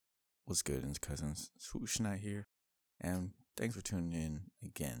What's good, and cousins? Swoosh Knight here, and thanks for tuning in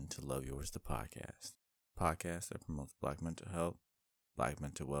again to Love Yours, the podcast that promotes Black mental health, Black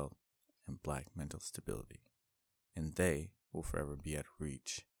mental wealth, and Black mental stability. And they will forever be out of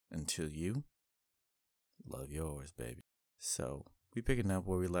reach until you love yours, baby. So, we picking up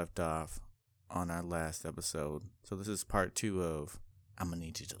where we left off on our last episode. So this is part 2 of I'm gonna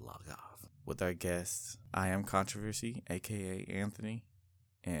need you to log off. With our guests, I Am Controversy, aka Anthony,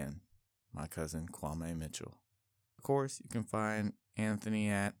 and my cousin Kwame Mitchell. Of course, you can find Anthony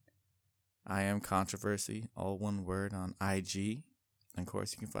at I Am Controversy, all one word, on IG. And of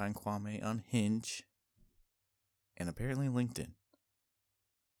course, you can find Kwame on Hinge and apparently LinkedIn.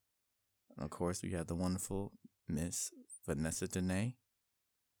 And of course, we have the wonderful Miss Vanessa Dene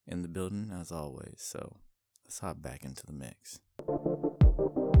in the building as always. So let's hop back into the mix.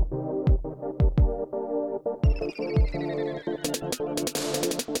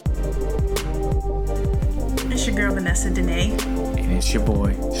 It's your girl Vanessa Dene. And it's your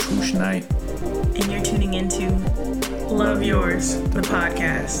boy, Swoosh Knight. And you're tuning into Love Yours, the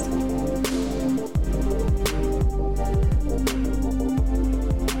podcast.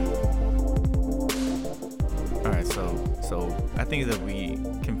 Alright, so I think that we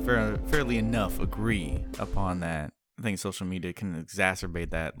can fairly enough agree upon that. I think social media can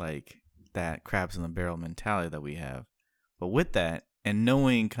exacerbate that crabs in the barrel mentality that we have. But with that, and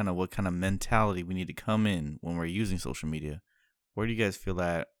knowing kind of what kind of mentality we need to come in when we're using social media, where do you guys feel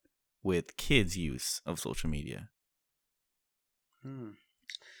at with kids' use of social media? God,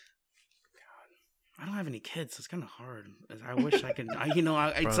 I don't have any kids, so it's kind of hard. I wish I could. It's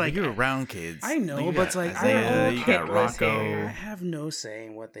Bro, like you're around kids. I know, but it's like Isaiah, you got Rocco. I have no say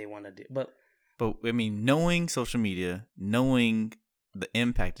in what they want to do, but I mean, knowing social media, knowing the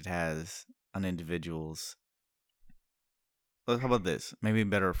impact it has on individuals. How about this? Maybe a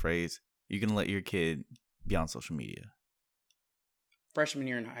better phrase. You can let your kid be on social media. freshman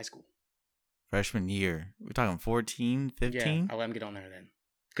year in high school. Freshman year. We're talking 14, 15? Yeah, I'll let him get on there then.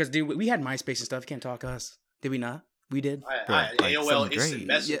 Because, dude, we had MySpace and stuff. You can't talk to us. Did we not? We did. AOL Instant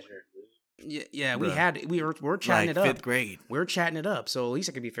Messenger. Yeah, Bro. we're chatting it up. 5th grade. We're chatting it up, so at least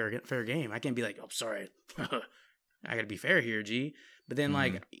I could be fair game. I can't be like, oh, sorry. I gotta be fair here, G. But then,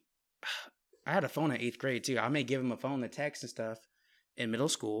 I had a phone in 8th grade, too. I may give them a phone to text and stuff in middle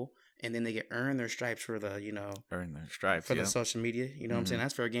school, and then they get earn their stripes for the, Earn their stripes, for the social media. You know what I'm saying?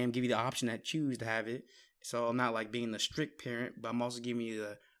 That's fair game. Give you the option that choose to have it. So I'm not like being the strict parent, but I'm also giving you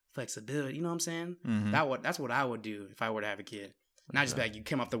the flexibility. You know what I'm saying? Mm-hmm. That's what I would do if I were to have a kid. Not just like you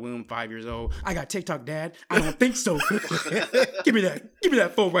came off the womb 5 years old. I got TikTok, Dad. I don't think so. Give me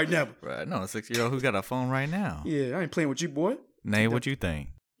that phone right now. Right, no, a 6-year-old who's got a phone right now. Yeah, I ain't playing with you, boy. Nay, what you think?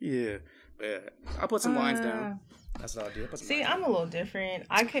 Yeah, I'll put some lines down. That's what I'll do. See, I'm a little different.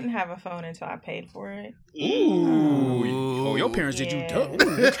 I couldn't have a phone until I paid for it. Ooh. Oh, your parents did you dumb.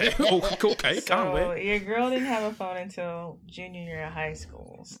 Okay. So your girl didn't have a phone until junior year of high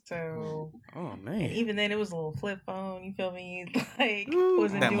school. So, oh man, and even then it was a little flip phone. You feel me? Like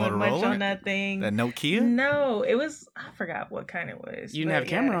wasn't doing Motorola? much on that thing. That Nokia? No, it was. I forgot what kind it was. You didn't have a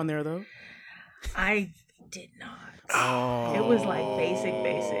camera on there though. I did not. Oh, it was like basic.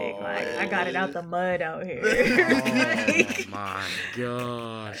 Like I got it out the mud out here. Oh my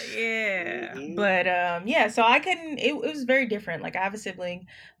gosh. Yeah, but so I couldn't. It was very different. Like I have a sibling.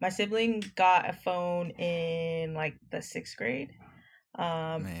 My sibling got a phone in like the 6th grade.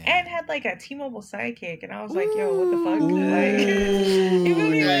 And had like a T-Mobile Sidekick, and I was like, "Yo, what the fuck?" Like, you feel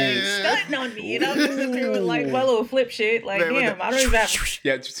me? Like stunting on me, and I'm just up here with like my little flip shit. Like, damn, I don't even have.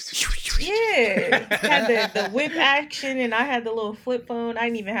 Yeah, had the whip action, and I had the little flip phone. I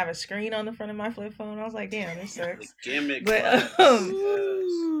didn't even have a screen on the front of my flip phone. I was like, "Damn, this sucks."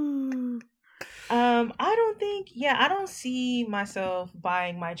 I don't see myself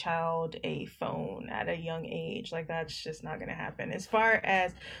buying my child a phone at a young age. Like, that's just not going to happen. As far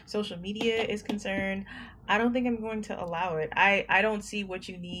as social media is concerned, I don't think I'm going to allow it. I don't see what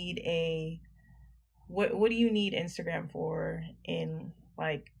you need what do you need Instagram for in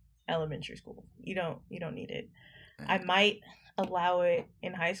like elementary school? You don't need it. I might allow it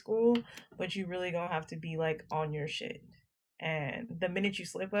in high school, but you really gonna have to be like on your shit. And the minute you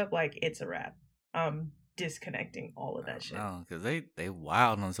slip up, like it's a wrap. Disconnecting all of that shit. No, because they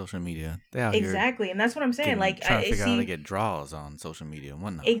wild on social media. They out exactly, and that's what I'm saying. Like, trying to figure out how to get draws on social media and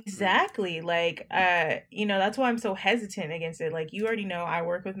whatnot. Exactly. Like, that's why I'm so hesitant against it. Like, you already know I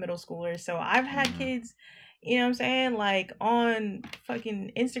work with middle schoolers, so I've had kids You know what I'm saying? Like on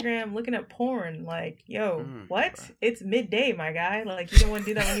fucking Instagram looking at porn. Like, yo, what? It's midday, my guy. Like, you didn't want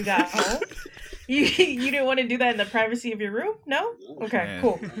to do that when you got home? You didn't want to do that in the privacy of your room? No? Okay, man.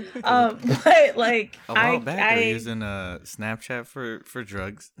 Cool. But like a while back they were using Snapchat for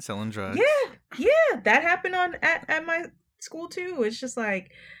drugs, selling drugs. Yeah, that happened at my school too. It's just like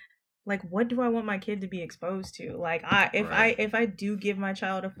what do I want my kid to be exposed to? Like if I do give my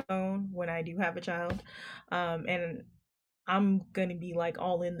child a phone when I do have a child, and I'm gonna be like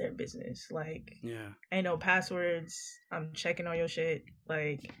all in their business. Like, ain't no passwords. I'm checking all your shit.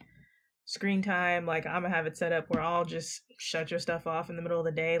 Like, screen time. Like, I'm gonna have it set up where I'll just shut your stuff off in the middle of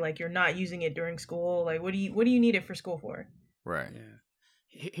the day. Like, you're not using it during school. Like, what do you need it for school for? Right.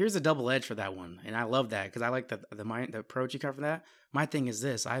 Yeah. Here's a double edge for that one, and I love that because I like the approach you come from that. My thing is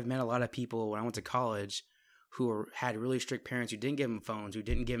this: I've met a lot of people when I went to college who had really strict parents who didn't give them phones, who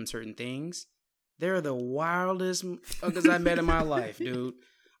didn't give them certain things. They're the wildest fuckers I met in my life, dude.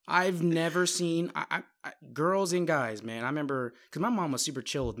 I've never seen girls and guys, man. I remember because my mom was super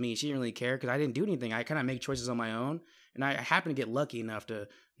chill with me. She didn't really care because I didn't do anything. I kind of make choices on my own, and I happen to get lucky enough to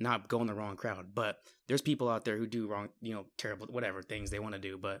not go in the wrong crowd. But there's people out there who do wrong, terrible, whatever things they want to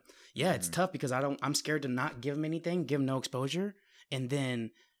do. But yeah, it's tough because I'm scared to not give them anything, give them no exposure, and then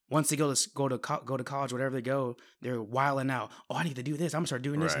once they go to college, whatever they go, they're wilding out. Oh, I need to do this. I'm gonna start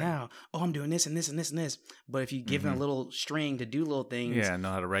doing this now. Oh, I'm doing this and this and this and this. But if you give them a little string to do little things, know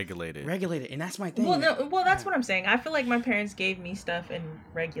how to regulate it. And that's my thing. Well, that's what I'm saying. I feel like my parents gave me stuff in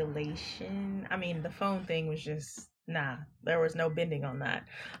regulation. I mean, the phone thing was just there was no bending on that.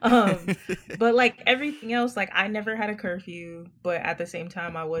 But like everything else, like I never had a curfew, but at the same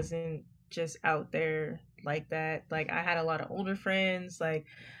time, I wasn't just out there like that. Like I had a lot of older friends. Like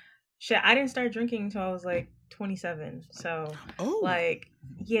shit, I didn't start drinking until I was like 27. So, well,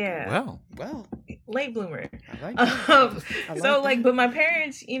 late bloomer. I like that. So, like, but my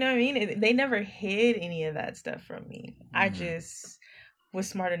parents, you know what I mean? They never hid any of that stuff from me. I just was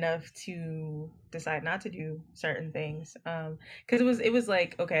smart enough to decide not to do certain things. Because it was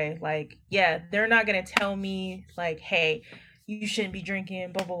like, okay, like, yeah, they're not gonna tell me like, hey, you shouldn't be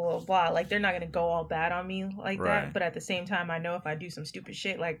drinking, blah, blah, blah, blah. Like, they're not going to go all bad on me like that. But at the same time, I know if I do some stupid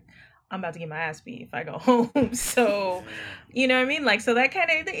shit, like, I'm about to get my ass beat if I go home. So, you know what I mean? Like, so that kind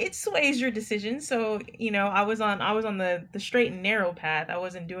of, it sways your decision. So, I was on the straight and narrow path. I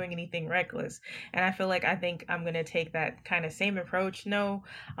wasn't doing anything reckless. And I think I'm going to take that kind of same approach. No,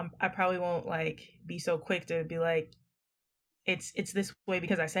 I probably won't, like, be so quick to be like, it's this way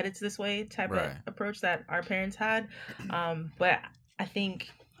because I said it's this way type of approach that our parents had. But I think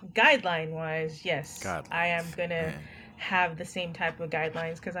guideline wise, yes, I am gonna have the same type of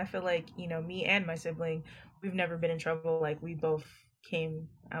guidelines because I feel like, me and my sibling, we've never been in trouble. Like we both came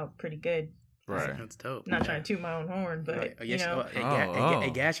out pretty good. Right. That's dope. Not trying to toot my own horn, but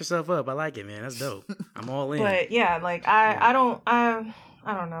gas yourself up. I like it, man. That's dope. I'm all in. But yeah, like I don't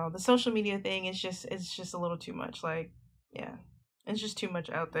know. The social media thing is just a little too much. Like, yeah, it's just too much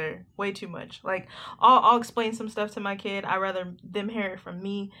out there. Way too much. Like, I'll explain some stuff to my kid. I'd rather them hear it from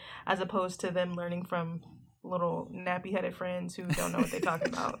me as opposed to them learning from little nappy-headed friends who don't know what they're talking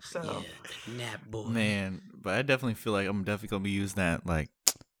about. So, nap boy. Man, but I definitely feel like I'm definitely going to be using that. Like,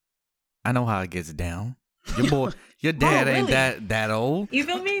 I know how it gets down. Your dad ain't that old. You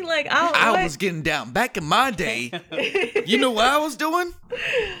feel me? Like, I was getting down. Back in my day, you know what I was doing?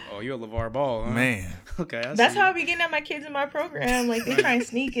 Oh, you're a LeVar Ball, huh? Man. Okay, that's how I be getting at my kids in my program. Like, they try and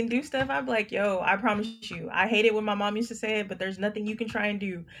sneak and do stuff. I'm like, yo, I promise you, I hate it when my mom used to say it, but there's nothing you can try and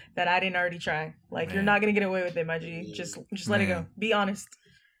do that I didn't already try. Like, you're not gonna get away with it, my G. Just let it go. Be honest.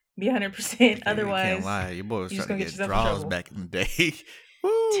 Be 100%. Otherwise, you can't lie. Your boy was trying to get draws back in the day.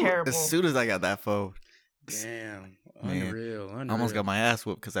 Woo, terrible. As soon as I got that phone. Damn. Unreal. I almost got my ass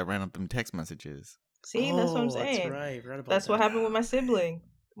whooped because I ran up them text messages. See, that's what I'm saying. That's right. Right about that's that. What happened with my sibling.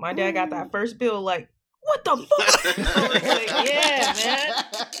 My dad got that first bill like, what the fuck? I was like, yeah, man.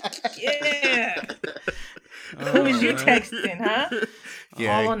 Yeah. Who was you texting, huh?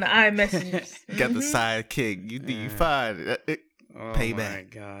 Yeah. All on the iMessages. Got the sidekick. You think you fine. Oh payback. My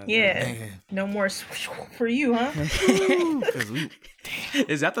God. Yeah. Man. No more for you, huh?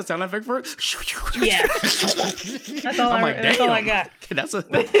 Is that the sound effect for it? Yeah. That's all I got.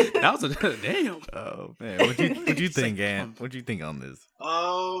 That was a damn. Oh man. What'd you think, Ant? What'd you think on this?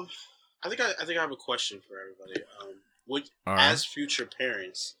 I think I have a question for everybody. As future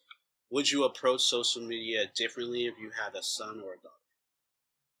parents, would you approach social media differently if you had a son or a daughter?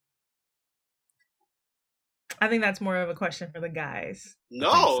 I think that's more of a question for the guys.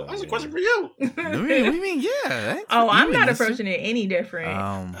 No, that's a question for you. What do you mean? Yeah. Oh, I'm not approaching it any different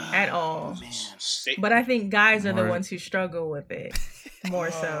at all. Man. But I think guys are the More- ones who struggle with it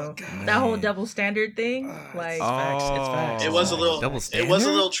more so. God. That whole Man. double standard thing, like, It's facts. It's facts. It was a little. Double It was a standard?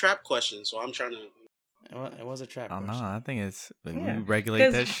 little trap question, so I'm trying to. It was a trap. I don't know. question. I think it's Yeah. we regulate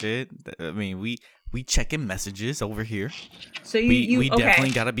 'Cause- that shit. I mean, we checking messages over here. so We you okay.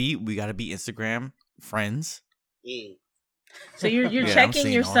 definitely gotta be Instagram friends. Mm. So you're Yeah, I'm checking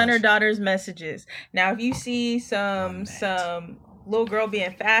seeing your all son that or shit. daughter's messages. Now, if you see some little girl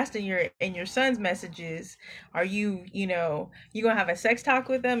being fast in your son's messages, are you gonna have a sex talk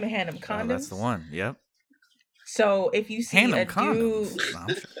with them and hand them condoms? Oh, that's the one. Yep. So if you see Hand a them condoms. dude, No,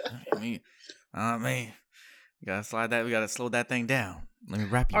 I'm sure. I mean, you gotta slide that. We gotta slow that thing down. Let me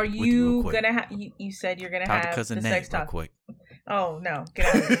wrap you. are with you real you quick. gonna have? You said you're gonna Talk to have cousin the Nate sex real talk. quick. Oh no, get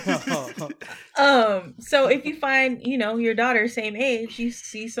out of here. So if you find, your daughter same age, you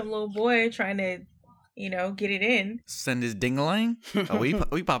see some little boy trying to, get it in. Send his ding-a-ling. Oh,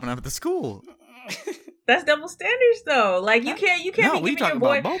 we popping up at the school. That's double standards though. Like you can't No, be we giving talking your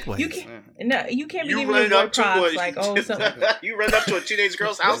boy about both ways. you can't you can't be You giving your running boy up to props a like you run up to a teenage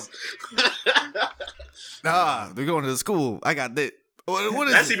girl's house. Nah, they're going to the school. I got that. What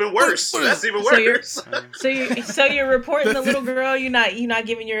is That's it? even worse. What is That's it? even So you're- worse. so you're reporting the little girl. You're not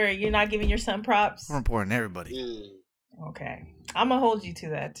giving your son props. I'm reporting everybody. Mm. Okay, I'm gonna hold you to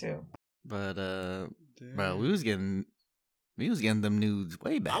that too. But bro, we was getting them nudes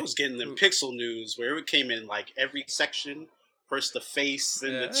way back. I was getting them pixel news where it came in like every section. First the face,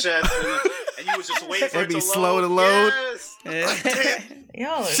 then the Yeah. chest, and you was just waiting for It'd it be to slow load. to load. Yes.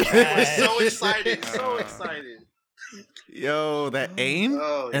 Y'all are Shit. I was trash. so excited, so excited. Yo, that aim,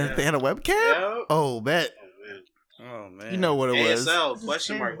 Oh and yeah. they had a webcam. Yep. Oh, bet. Oh, man. Oh man. You know what it was. ASL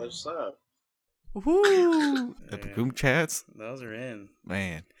question mark. What's up? Woo! The Yeah. group chats, Those are in.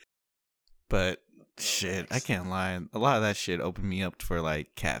 man. But shit, I can't lie. A lot of that shit opened me up for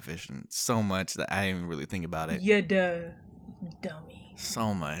like catfishing so much that I didn't even really think about it. You dummy.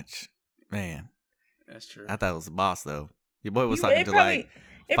 So much, man. That's true. I thought it was the boss though. Your boy was You- talking it to probably, like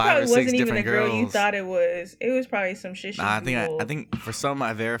it 5 probably or 6 wasn't even a different girl you girls. thought it was. It was probably some shit. Nah, I Googled. think for some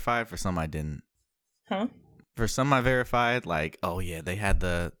I verified, for some I didn't. Huh? For some I verified, like, oh yeah, they had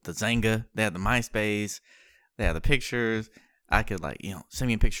the Zanga, they had the MySpace, they had the pictures. I could like, send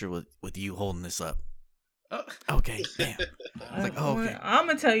me a picture with you holding this up. Oh. Okay, damn. I was like, oh, okay. I'm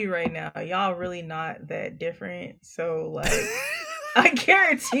gonna tell you right now, y'all really not that different. So like, I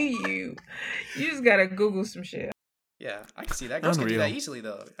guarantee you just gotta Google some shit. Yeah, I can see that. Girls can do that Unreal. easily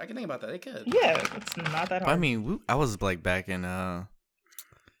though. I can think about that. They could. Yeah, it's not that hard. I mean, I was like back in Yeah,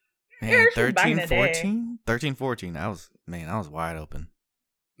 man, it's just back in 13, the day. 14? 13, 14. I was wide open.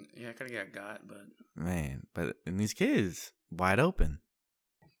 Yeah, I could have got, but Man, but and these kids wide open.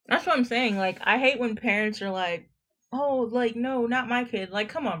 That's what I'm saying. Like, I hate when parents are like, "Oh, like no, not my kid." Like,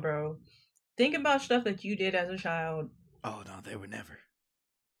 come on, bro. Think about stuff that you did as a child. Oh no, they would never.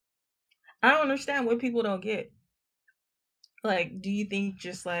 I don't understand what people don't get. Like, do you think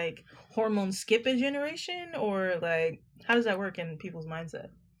just like hormones skip a generation, or like how does that work in people's mindset?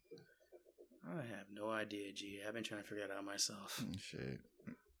 I have no idea. G, I've been trying to figure it out myself. Shit,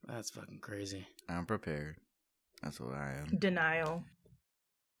 That's fucking crazy. I'm prepared. That's what I am. Denial.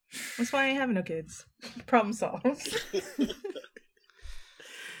 That's why I ain't having no kids. Problem solved.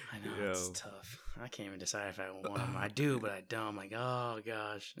 I know it's Yo. tough. I can't even decide if I want them. I do, but I don't. I'm like, oh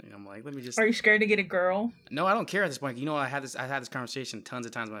gosh. And I'm like, let me just. Are you scared to get a girl? No, I don't care at this point. You know, I had this conversation tons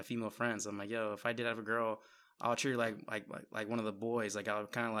of times with my female friends. I'm like, yo, if I did have a girl, I'll treat her like one of the boys. Like I'll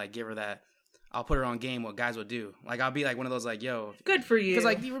kind of like give her that. I'll put her on game what guys would do. Like I'll be like one of those like, yo, Good for you. because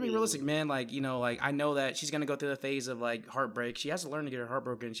like you're being realistic, man. Like like I know that she's gonna go through the phase of like heartbreak. She has to learn to get her heart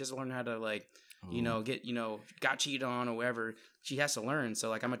broken. She has to learn how to like get got cheated on or whatever. She has to learn. So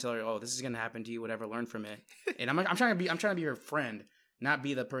like I'm gonna tell her, oh, this is gonna happen to you. Whatever, learn from it. And I'm trying to be her friend, not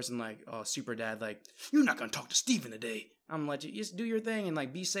be the person like, oh, super dad. Like you're not gonna talk to Steven today. I'm like, just do your thing and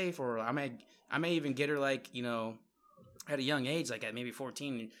like be safe. Or I may even get her like at a young age, like at maybe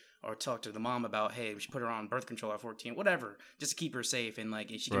 14. Or talk to the mom about, hey, we should put her on birth control at 14, whatever, just to keep her safe and like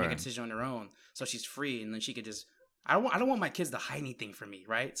she can make a Right. decision on her own, so she's free, and then she could just. I don't want my kids to hide anything from me,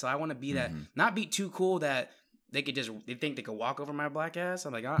 right? So I want to be that, not be too cool that they think they could walk over my black ass.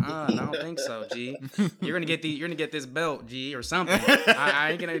 I'm like, I don't think so, G. You're gonna get this belt, G, or something.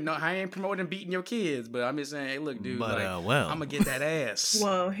 I ain't promoting beating your kids, but I'm just saying, hey, look, dude, but I'm gonna get that ass.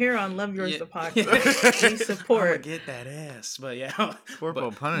 Well, here on Love Yours the podcast, we support. I'm gonna get that ass, but yeah,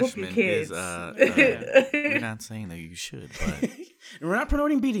 corporal punishment is. Yeah. We're not saying that you should, but we're not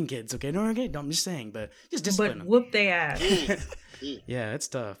promoting beating kids, okay? No, okay, I'm just saying, but just discipline them. Whoop they ass. Yeah, it's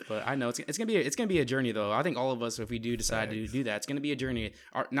tough, but I know it's gonna be a journey though. I think all of us, if we do decide to do that, it's gonna be a journey.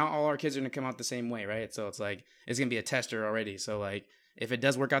 Not all our kids are gonna come out the same way, right? So it's like it's gonna be a tester already. So like if it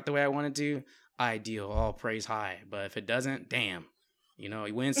does work out the way I want it to, ideal, all praise high. But if it doesn't, damn, you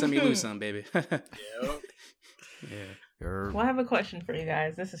win some, you lose some, baby. Yeah. Well, I have a question for you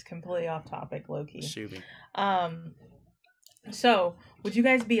guys. This is completely off topic, low key. Shoot me. So would you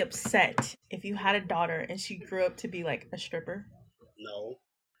guys be upset if you had a daughter and she grew up to be like a stripper? No.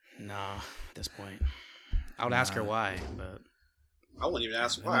 Nah, at this point. I would ask her why, but I wouldn't even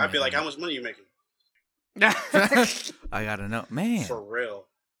ask why. I'd be like, how much money are you making? I gotta know. Man. For real.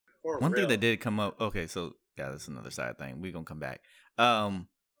 One thing that did come up, okay, so yeah, that's another side thing. We're gonna come back. I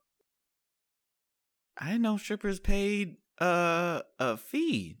didn't know strippers paid a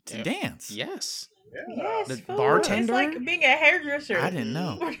fee to dance. Yes. Yeah. Yes, The fool. bartender? It's like being a hairdresser. I didn't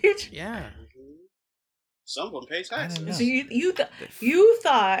know. Yeah. Some of them pay taxes. I didn't know. So you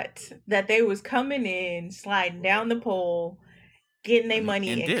thought that they was coming in, sliding down the pole, getting their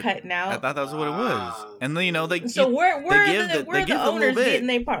money and cutting out. I thought that was what it was. And then they So where the owners getting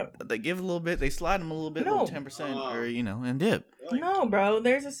their part? They give a little bit, they slide them a little bit, No. 10% or and dip. No, bro.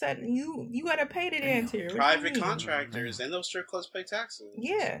 There's a set. You gotta pay to dance here. What Private you mean? contractors and those strip clubs pay taxes.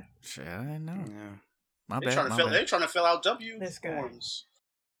 Yeah. Shit, I didn't know. Yeah. My They're bad. They're trying to fill out W This guy. forms.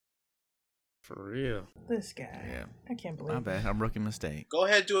 For real. This guy. Yeah. I can't believe My it. bad. I'm rookie mistake. Go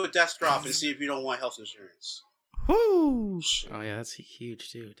ahead, do a death drop and see if you don't want health insurance. Whoo! Oh yeah, that's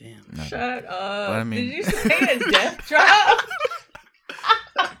huge too. Damn. No. Shut up. But I mean- Did you say a death drop?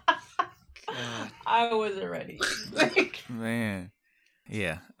 God. I wasn't ready. Man.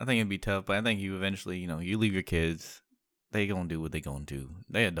 Yeah, I think it'd be tough, but I think you eventually, you leave your kids. They gonna do what they gonna do.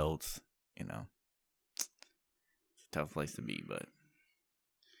 They adults, It's a tough place to be, but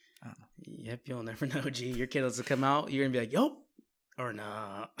I don't know. Yep, you'll never know, G. Your kids will come out, you're gonna be like, yup, or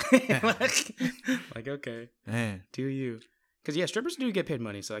nah. like, okay, Man. do you? Because yeah, strippers do get paid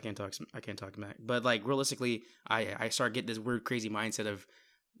money, so I can't talk back. But like realistically, I start getting this weird, crazy mindset of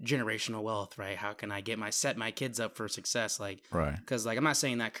generational wealth, right? How can I set my kids up for success? Like, Right. because like I'm not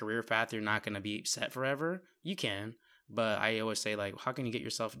saying that career path you're not gonna be set forever. You can. But I always say, like, how can you get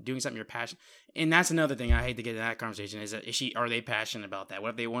yourself doing something you're passionate? And that's another thing I hate to get in that conversation is that are they passionate about that?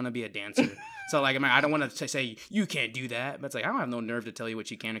 What if they want to be a dancer? So, like, I don't want to say you can't do that. But it's like, I don't have no nerve to tell you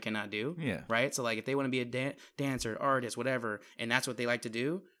what you can or cannot do. Yeah. Right? So, like, if they want to be a dancer, artist, whatever, and that's what they like to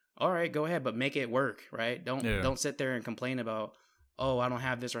do, all right, go ahead. But make it work, right? Don't sit there and complain about, oh, I don't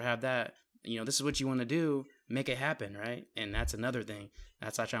have this or have that. This is what you want to do. Make it happen, right? And that's another thing.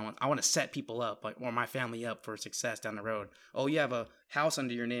 That's what I want to set people up, or my family up for success down the road. Oh, you have a house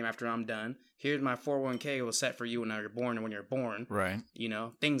under your name after I'm done. Here's my 401k will set for you when you're born and when you're born. Right.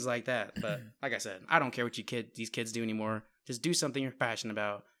 Things like that. But like I said, I don't care what these kids do anymore. Just do something you're passionate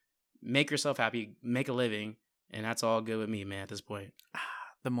about. Make yourself happy. Make a living. And that's all good with me, man, at this point.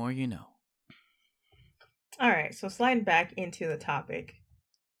 The more you know. All right. So sliding back into the topic.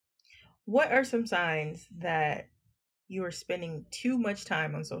 What are some signs that you are spending too much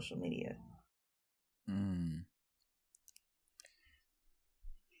time on social media?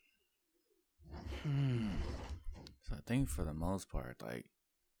 So I think for the most part, like,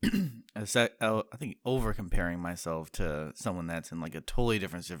 I think over comparing myself to someone that's in like a totally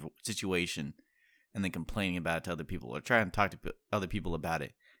different situation and then complaining about it to other people or trying to talk to other people about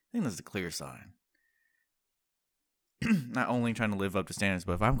it, I think that's a clear sign. Not only trying to live up to standards,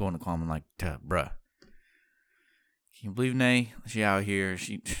 but if I'm going to call them like, bruh, can you believe Nay? She out here,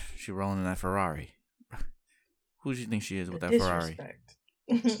 she rolling in that Ferrari. Who do you think she is with that Ferrari?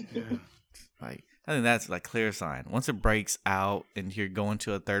 Like, I think that's like clear sign. Once it breaks out and you're going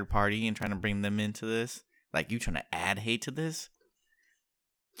to a third party and trying to bring them into this, like you trying to add hate to this,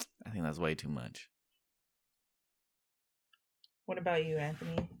 I think that's way too much. What about you,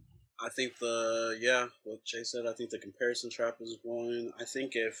 Anthony? I think what Jay said, I think the comparison trap is one. I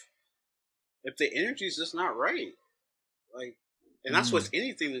think if the energy is just not right, like, and that's with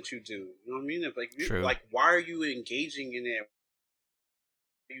anything that you do, you know what I mean? If like why are you engaging in it?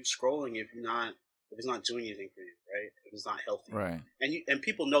 Why are you scrolling if it's not doing anything for you, right? If it's not healthy, Right? And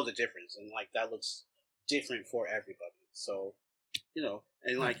people know the difference, and like that looks different for everybody. So,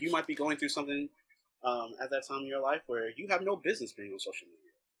 and like you might be going through something at that time in your life where you have no business being on social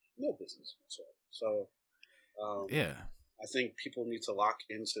media, no business whatsoever. So Yeah. I think people need to lock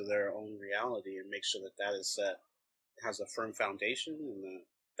into their own reality and make sure that that is set, has a firm foundation, and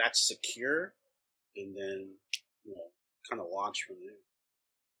that's secure, and then kind of launch from there.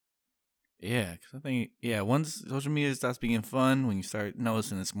 Yeah, because I think once social media starts being fun, when you start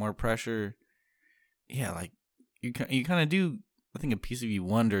noticing it's more pressure, like you kind of do. I think a piece of you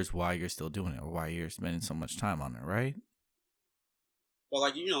wonders why you're still doing it or why you're spending so much time on it, right? Well,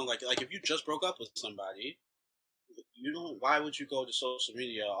 like if you just broke up with somebody, why would you go to social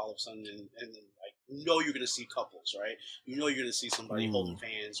media all of a sudden and like you're gonna see couples, right? You're gonna see somebody holding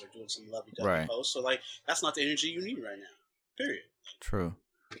hands or doing some lovey-dovey posts. So like that's not the energy you need right now. Period. True.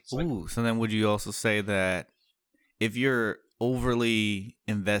 Like, so then would you also say that if you're overly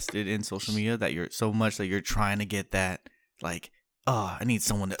invested in social media, that you're so much that you're trying to get that, like, oh, I need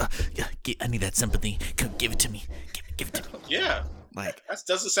someone to I need that sympathy. Give it to me. Give it to me. Yeah. Like that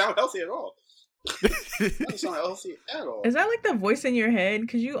doesn't sound healthy at all. Doesn't sound healthy at all. Is that like the voice in your head?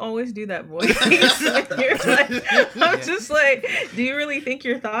 Because you always do that voice. You're like, I'm just like, do you really think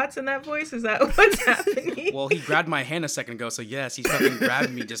your thoughts in that voice? Is that what's happening? Well, he grabbed my hand a second ago, so yes, he fucking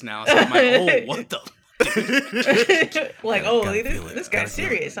grabbed me just now. So I'm like, oh, what the? Like, oh, this guy's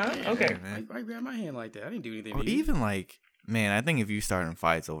serious, huh? Okay. Why grab my hand like that? I didn't do anything. Or even like, man, I think if you start in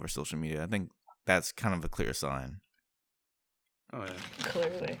fights over social media, I think that's kind of a clear sign. Oh yeah,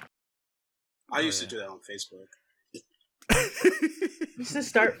 clearly. I used to do that on Facebook. Used to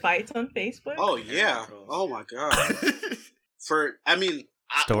start fights on Facebook? Oh yeah. Oh my god.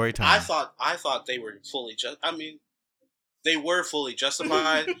 Story time. I thought they were fully they were fully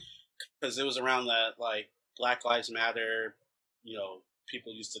justified because it was around that like Black Lives Matter,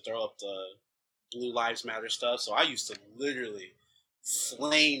 people used to throw up the Blue Lives Matter stuff. So I used to literally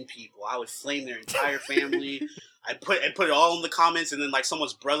flame people. I would flame their entire family. I put it all in the comments, and then like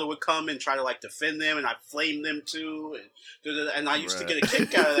someone's brother would come and try to like defend them, and I'd flame them too, and I used to get a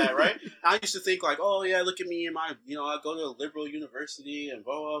kick out of that, right? And I used to think like, oh yeah, look at me and my, I go to a liberal university and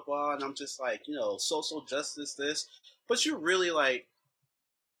blah blah blah, and I'm just like, social justice this, but you're really like,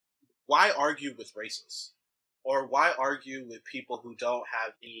 why argue with racists, or why argue with people who don't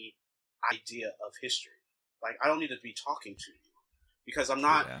have any idea of history? Like I don't need to be talking to you because I'm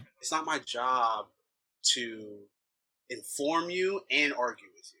not. Yeah. It's not my job to inform you and argue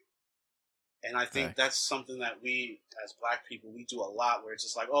with you. And I think that's something that we, as Black people, we do a lot where it's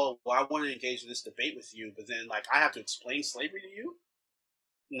just like, oh, well, I want to engage in this debate with you, but then like I have to explain slavery to you?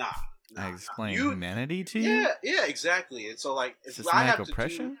 Nah. I explain humanity to you? Yeah, exactly. And so like if I have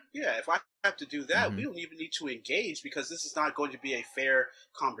oppression? If I have to do that, we don't even need to engage because this is not going to be a fair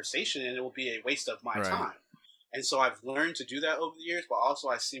conversation and it will be a waste of my time. And so I've learned to do that over the years, but also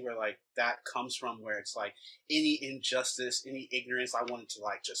I see where like that comes from, where it's like any injustice, any ignorance, I wanted to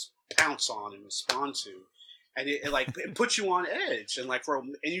like just pounce on and respond to, and it puts you on edge, and like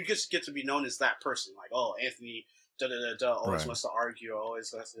and you just get to be known as that person, like, oh, Anthony, always wants to argue,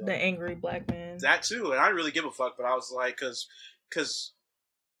 always wants to, the angry Black man. That too, and I didn't really give a fuck, but I was like, because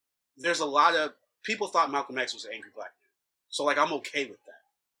there's a lot of people thought Malcolm X was an angry Black man, so like I'm okay with that.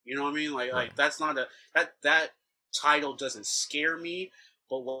 You know what I mean? Like that's not that title doesn't scare me,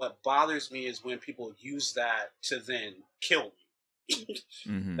 but what bothers me is when people use that to then kill me.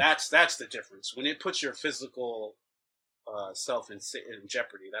 Mm-hmm. That's the difference. When it puts your physical self in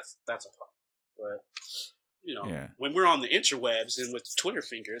jeopardy, that's a problem. But when we're on the interwebs and with Twitter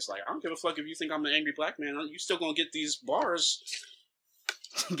fingers, like I don't give a fuck if you think I'm an angry Black man. You still gonna get these bars.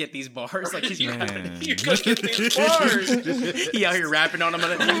 Get these bars, like you're gonna get these bars. He out here rapping on them.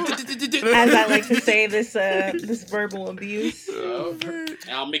 As I like to say, this verbal abuse. And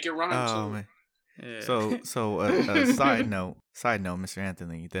I'll make it rhyme too. Man. Yeah. So side note, Mr.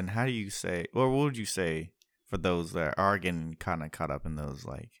 Anthony. Then how do you say, or what would you say for those that are getting kind of caught up in those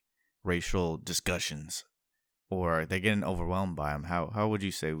like racial discussions, or they're getting overwhelmed by them? How would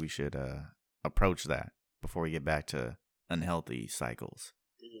you say we should approach that before we get back to unhealthy cycles?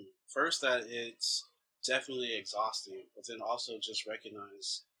 First, that it's definitely exhausting, but then also just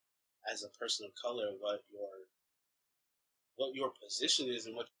recognize as a person of color what your position is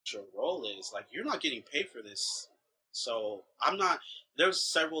and what your role is. Like, you're not getting paid for this. So there's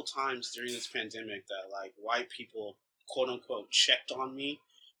several times during this pandemic that like white people quote unquote checked on me,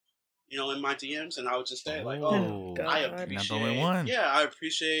 in my DMs, and I would just say like, oh, I appreciate, not the only one. Yeah, I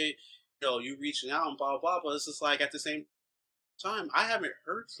appreciate, you reaching out and blah, blah, but it's just like at the same time, I haven't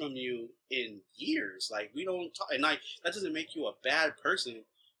heard from you in years. Like, we don't talk, and like that doesn't make you a bad person,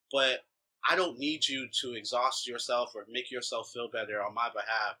 but I don't need you to exhaust yourself or make yourself feel better on my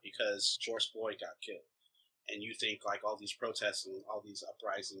behalf because George Floyd got killed. And you think like all these protests and all these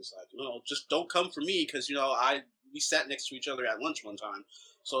uprisings, like, no, just don't come for me because, we sat next to each other at lunch one time.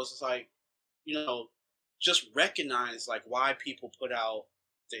 So it's just like, just recognize like why people put out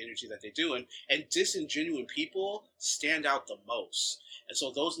the energy that they do, and disingenuous people stand out the most. And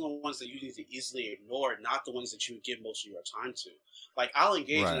so those are the ones that you need to easily ignore, not the ones that you would give most of your time to. Like, I'll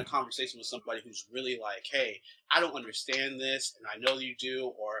engage in a conversation with somebody who's really like, hey, I don't understand this, and I know you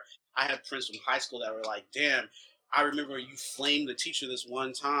do. Or I have friends from high school that were like, damn, I remember you flamed the teacher this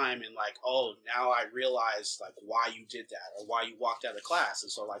one time, and like, oh, now I realize like why you did that or why you walked out of class.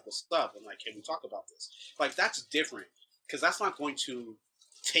 And so like, what's up? And like, can we talk about this? Like, that's different, because that's not going to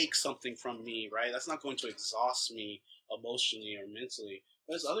take something from me, right? That's not going to exhaust me emotionally or mentally.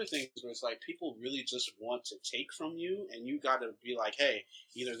 There's other things where it's like people really just want to take from you, and you got to be like, hey,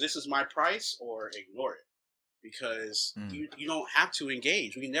 either this is my price or ignore it, because you don't have to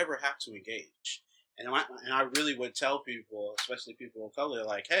engage. We never have to engage. And I really would tell people, especially people of color,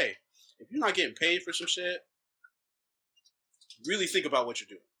 like, hey, if you're not getting paid for some shit, really think about what you're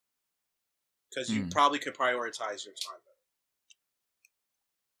doing, because you probably could prioritize your time better.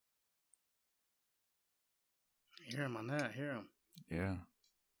 Hear him on that. Hear him. Yeah.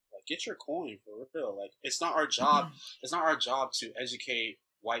 Like, get your coin for real. Like, it's not our job. It's not our job to educate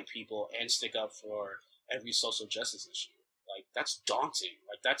white people and stick up for every social justice issue. Like, that's daunting.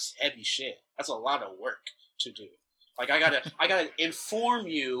 Like, that's heavy shit. That's a lot of work to do. Like, I gotta inform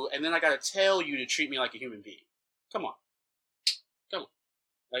you, and then I gotta tell you to treat me like a human being. Come on.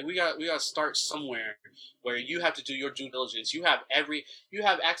 Like, we gotta start somewhere where you have to do your due diligence. You have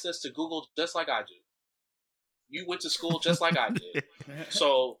access to Google just like I do. You went to school just like I did.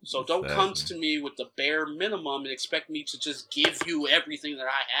 So don't come to me with the bare minimum and expect me to just give you everything that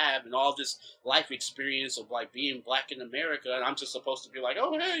I have and all this life experience of like being black in America, and I'm just supposed to be like,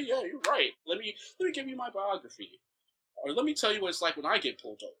 oh hey, yeah, you're right. Let me give you my biography. Or let me tell you what it's like when I get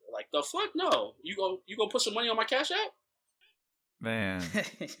pulled over. Like, the fuck no. You go put some money on my Cash App? Man.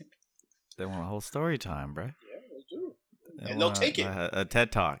 They want a whole story time, bro. Yeah, they do. And they'll take it. A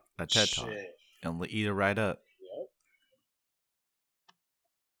TED Talk. Talk. And we'll eat it right up.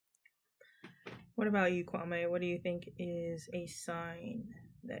 What about you, Kwame? What do you think is a sign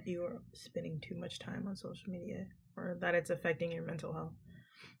that you are spending too much time on social media, or that it's affecting your mental health?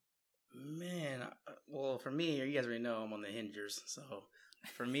 Man, well, for me, you guys already know I'm on the hingers. So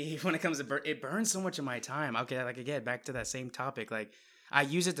for me, when it comes to it burns so much of my time. Okay, like, again, back to that same topic. Like, I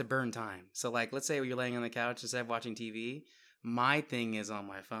use it to burn time. So like, let's say you're laying on the couch instead of watching TV. My thing is on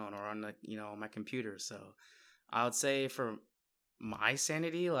my phone or on on my computer. So I would say for my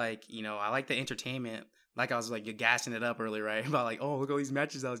sanity, like, I like the entertainment. Like, I was like gassing it up earlier, right? About like, oh, look at all these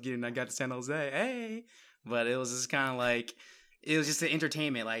matches I was getting. I got to San Jose, hey. But it was just kind of like, it was just the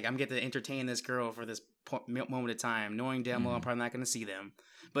entertainment. Like, I'm getting to entertain this girl for this moment of time, knowing damn well I'm probably not going to see them.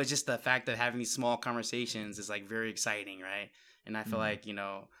 But just the fact that having these small conversations is like very exciting, right? And I feel like,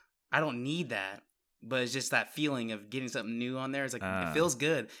 I don't need that. But it's just that feeling of getting something new on there. It's like, it feels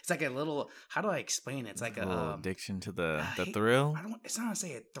good. It's like a little, how do I explain it? It's like a little addiction to the thrill. It's not to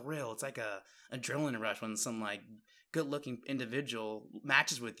say a thrill. It's like a adrenaline rush when some like good looking individual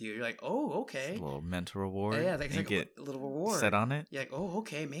matches with you. You're like, oh, okay. Just a little mental reward. Yeah, it's like a little reward. Set on it. You're like, oh,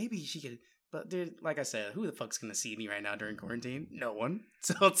 okay, maybe she could. But dude, like I said, who the fuck's gonna see me right now during quarantine? No one.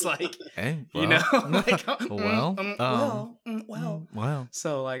 So it's like, hey, well, like, well.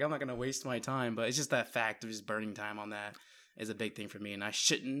 So like, I'm not gonna waste my time. But it's just that fact of just burning time on that is a big thing for me, and I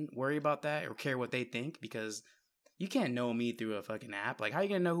shouldn't worry about that or care what they think, because you can't know me through a fucking app. Like, how are you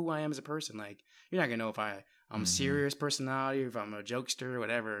gonna know who I am as a person? Like, you're not gonna know if I'm a serious personality or if I'm a jokester or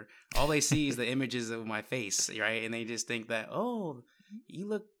whatever. All they see is the images of my face, right? And they just think that, oh, you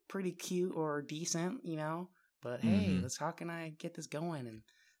look pretty cute or decent, but hey, how can I get this going?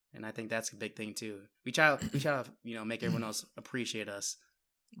 And I think that's a big thing too. We try to make everyone else appreciate us,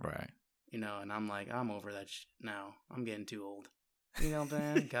 right? And I'm like, I'm over that now. I'm getting too old. You know what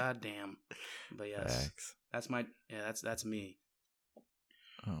I'm saying? God damn. But yes, Facts. That's me.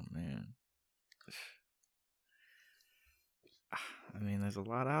 Oh man. I mean, there's a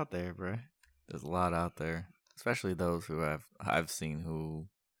lot out there, bro. There's a lot out there, especially those who I've seen who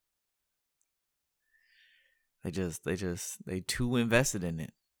they too invested in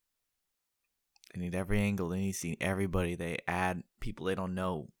it. They need every angle. They need to see everybody. They add people they don't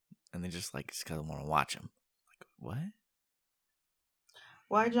know, and they just because I want to watch them. Like, what?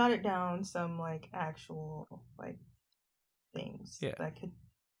 Well, I jotted down some actual things that could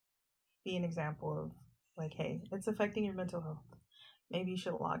be an example of hey, it's affecting your mental health. maybe you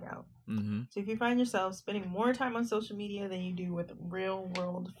should log out. Mm-hmm. So if you find yourself spending more time on social media than you do with real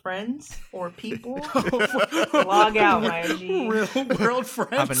world friends or people, log out, my G. Real world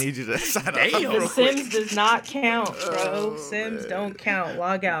friends. I'm gonna need you to sign up. Damn. The Sims does not count, bro. Sims don't count.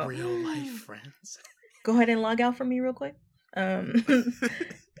 Log out. Real life friends. Go ahead and log out for me real quick.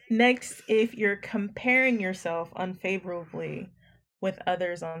 Next, if you're comparing yourself unfavorably with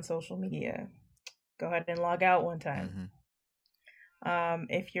others on social media, go ahead and log out one time. Mm-hmm.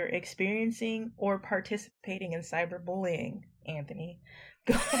 If you're experiencing or participating in cyberbullying, Anthony,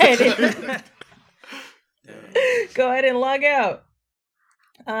 go ahead and log out.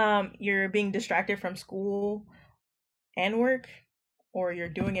 You're being distracted from school and work, or you're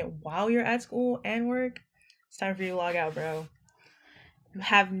doing it while you're at school and work. It's time for you to log out, bro. You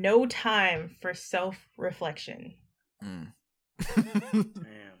have no time for self-reflection. Mm. Damn.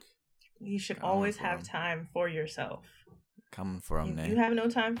 You should Coming always from- have time for yourself. Coming from If you have no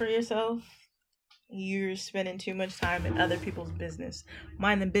time for yourself, you're spending too much time in other people's business.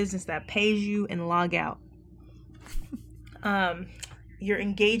 Mind the business that pays you and log out. You're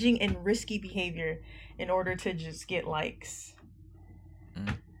engaging in risky behavior in order to just get likes.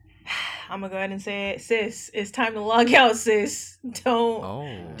 Mm. I'm gonna go ahead and say it, sis. It's time to log out, sis.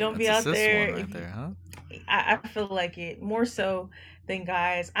 Don't be that's out a sis there. one right if- there, huh? I feel like it more so than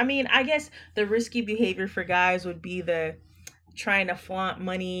guys. I mean, I guess the risky behavior for guys would be the trying to flaunt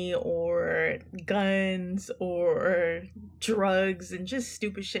money or guns or drugs and just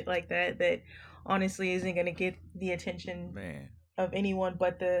stupid shit like that that honestly isn't gonna get the attention Man, of anyone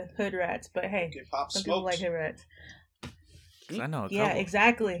but the hood rats. But hey, Get pop some people smoked. like hood rats. 'cause I know a Yeah, couple.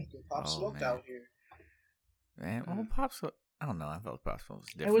 exactly. Get pop Oh, smoked man. out here. Man, well, Pops. I don't know. I felt Pops was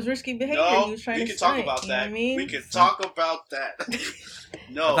different. It was risky behavior. No, he was trying we to can talk stunt, about you know that. what I mean? We can talk about that.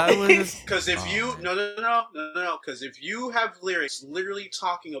 No, I thought it was just- because if Oh, you man. no, because if you have lyrics literally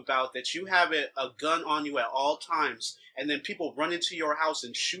talking about that you have a gun on you at all times, and then people run into your house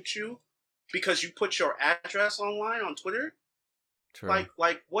and shoot you because you put your address online on Twitter, True.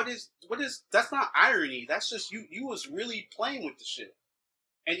 like what is that's not irony. That's just you was really playing with the shit.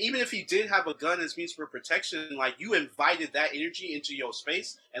 And even if he did have a gun as means for protection, like you invited that energy into your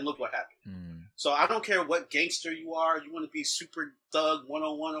space, and look what happened. Mm. So I don't care what gangster you are, you want to be super thug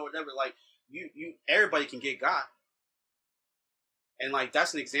 101 or whatever, like you everybody can get got. And like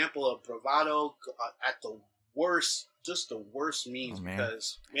that's an example of bravado at the worst, just the worst means, Oh, man.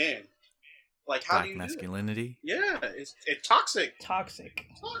 because man, like how Black do you do masculinity. it? Yeah, it's toxic. Toxic.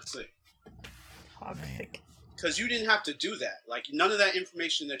 Man. Because you didn't have to do that. Like none of that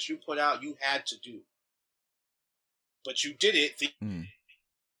information that you put out, you had to do. But you did it. Mm.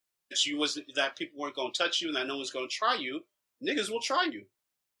 That people weren't going to touch you and that no one's going to try you. Niggas will try you.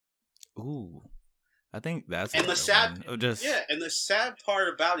 Ooh, I think that's And a the good sad- one. Oh, just Yeah, and the sad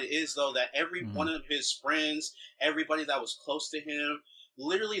part about it is though that every Mhm. one of his friends, everybody that was close to him,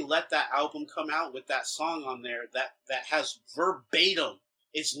 literally let that album come out with that song on there that has verbatim.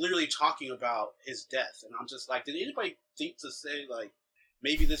 It's literally talking about his death, and I'm just like, did anybody think to say like,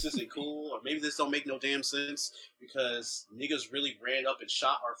 maybe this isn't cool, or maybe this don't make no damn sense because niggas really ran up and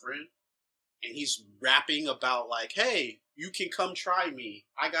shot our friend, and he's rapping about like, hey, you can come try me,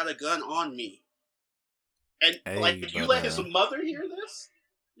 I got a gun on me, and Hey, like you but, let his mother hear this,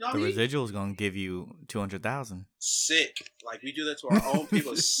 you know what the I mean? residual is gonna give you 200,000. Sick, like we do that to our own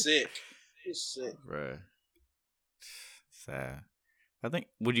people. Sick, it's sick. Bruh. Sad. I think.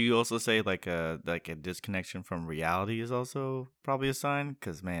 Would you also say like a disconnection from reality is also probably a sign?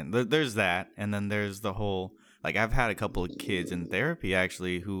 Because man, there's that, and then there's the whole like I've had a couple of kids in therapy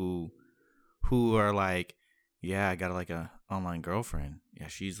actually who are like, yeah, I got like a online girlfriend. Yeah,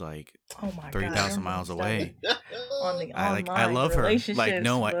 she's like Oh my god. 3,000 miles away. On the I love her. Like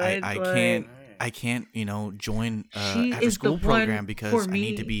no, I can't join She after is school the one program because for I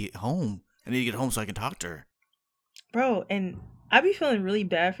need to me. be home. I need to get home so I can talk to her. Bro, and I be feeling really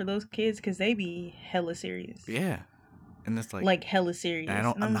bad for those kids because they be hella serious. Yeah, and it's Like hella serious. and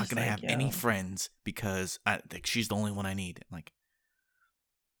And I'm not just gonna like, have any yo. friends because she's the only one I need. Like,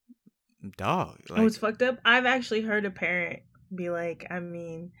 dog. Like, Oh, it's fucked up. I've actually heard a parent be like, I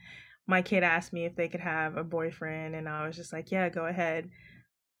mean, my kid asked me if they could have a boyfriend, and I was just like, yeah, go ahead.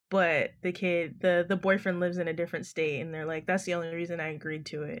 But the kid, the boyfriend lives in a different state, and they're like, that's the only reason I agreed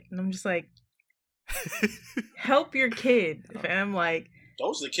to it. And I'm just like, help your kid, fam. Like,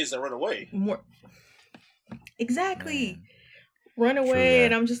 Those are the kids that run away. more exactly. Man. Run True away, that.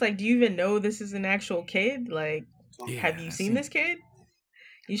 and I'm just like, do you even know this is an actual kid? Like, Yeah, have you I seen see. this kid?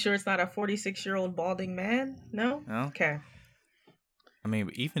 You sure it's not a 46-year-old balding man? No? No? Okay. I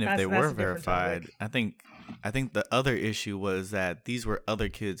mean, even if That's- they that's were a different verified, topic. I think the other issue was that these were other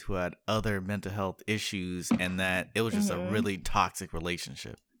kids who had other mental health issues, and that it was just a Mhm. really toxic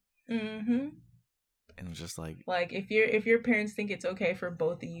relationship. Mm-hmm. And it was just like, Like if your parents think it's okay for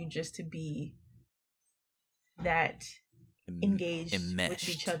both of you just to be that engaged with enmeshed.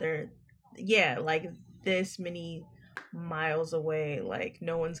 each other, yeah, like this many miles away, like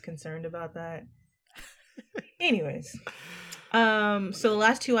no one's concerned about that. Anyways, so the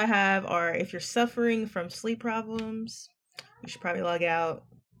last two I have are if you're suffering from sleep problems, you should probably log out.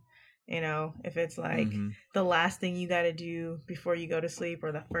 You know, if it's like Mhm. the last thing you got to do before you go to sleep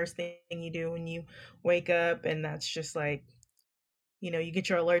or the first thing you do when you wake up, and that's just like, you know, you get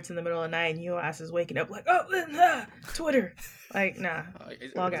your alerts in the middle of the night and your ass is waking up like, oh, Twitter. Like, nah.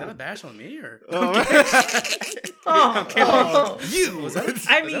 Is Log that out. a bash on me or? Oh. Oh, Okay. oh. You. Was that,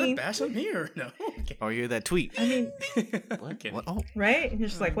 I was that a mean- bash on me or no? Okay. Or you that tweet. I mean, What? Okay. What? Oh, right? And you're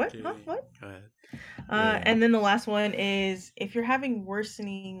just like, what? Okay. Huh? What? Go ahead. Yeah. And then the last one is if you're having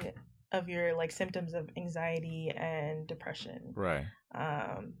worsening of your like symptoms of anxiety and depression. right.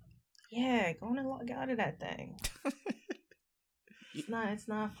 Yeah, go on and log out of that thing. It's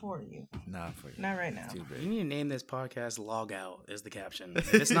not for you. Not for you. Not right now. It's too You big. need to name this podcast "Log Out" is the caption.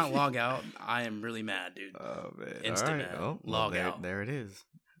 If it's not "Log Out," I am really mad, dude. Oh man. Instant All right. mad. Oh, Log there, out. There it is.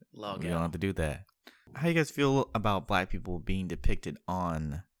 Log We don't have out. to do that. How you guys feel about black people being depicted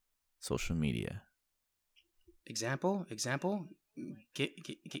on social media? Example.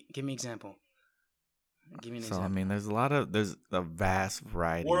 Give me example. Give me an So example. I mean, there's a vast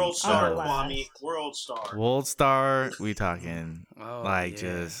variety. World Star, Our last. Kwame. World Star. World Star. We talking Oh, like yeah.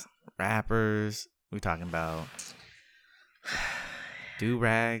 just rappers. We talking about do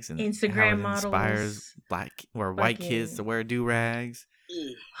rags and Instagram how it inspires models. black or white kids Fucking- to wear do rags.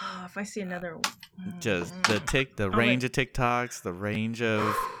 Ugh. Oh, if I see another one. Just the I'm range like- of TikToks, the range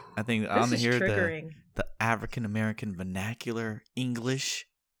of I think I want to This is hear triggering. the African American vernacular English.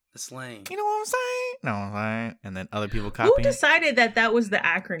 the slang. You know what I'm saying? No, I'm saying. And then other people Who copying. decided that was the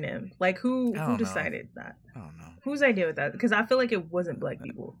acronym? Like who I don't who know. decided that? I don't know. Whose idea was that? Because I feel like it wasn't black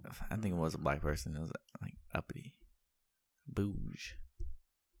people. I think it was a black person. It was like uppity, bouge,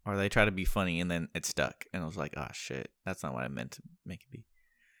 or they try to be funny and then it stuck, and I was like, oh shit, that's not what I meant to make it be.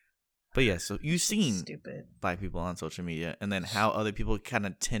 But yeah, so you've seen Stupid. black people on social media, and then how other people kind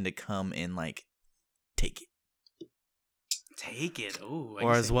of tend to come and like take it, Take it. Ooh.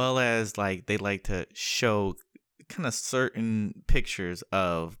 or as well as like they like to show kind of certain pictures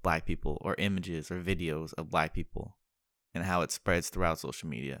of black people or images or videos of black people, and how it spreads throughout social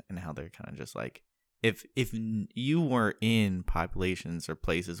media, and how they're kind of just like if you were in populations or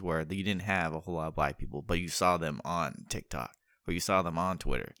places where you didn't have a whole lot of black people, but you saw them on TikTok or you saw them on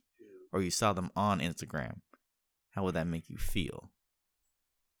Twitter or you saw them on Instagram, how would that make you feel?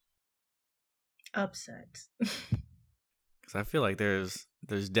 Upset. Because I feel like there's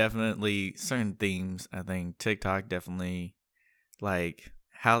definitely certain themes. I think TikTok definitely, like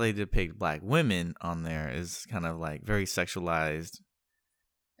how they depict black women on there is kind of like very sexualized.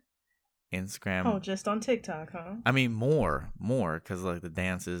 Instagram. Oh, just on TikTok, huh? I mean, more, because like the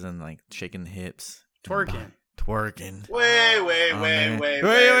dances and like shaking the hips, Twerking. twerking. Wait.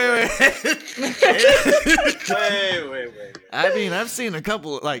 I mean, I've seen a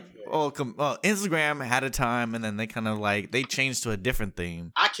couple like Instagram had a time, and then they kind of like they changed to a different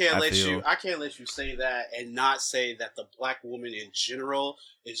theme. I can't I let feel- you say that and not say that the black woman in general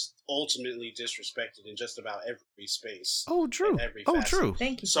is ultimately disrespected in just about every space. Oh, true. Every Oh, facet. true.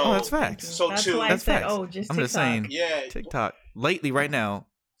 Thank you. So- Oh, that's Thank facts. you. So that's too- why That's I said, facts. oh, just I'm TikTok. just saying. Yeah. TikTok lately, right now,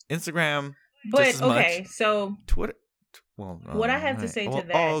 Instagram, But just as much. okay, so Twitter. Well, What I have to say to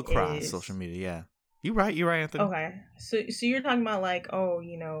that all across is- social media. Yeah, you're right, Anthony. okay, so you're talking about like, oh,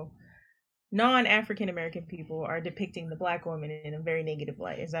 you know, non-African American people are depicting the black woman in a very negative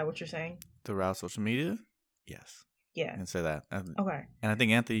light. Is that what you're saying? Throughout social media, yes, I Yeah. can say that. Okay. And I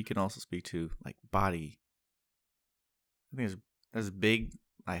think Anthony, you can also speak to like body. I think there's big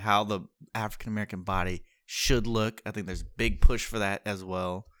like how the African American body should look. I think there's big push for that as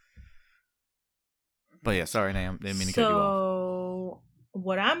well. But yeah, sorry, Nam, didn't mean to cut you off. So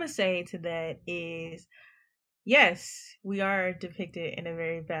what I'm gonna say to that is, yes, we are depicted in a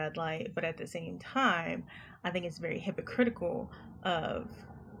very bad light, but at the same time, I think it's very hypocritical of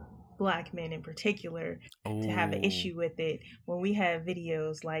black men in particular to have an Oh. issue with it when we have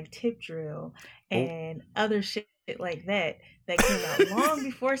videos like Tip Drill Oh. and other shit like that came out long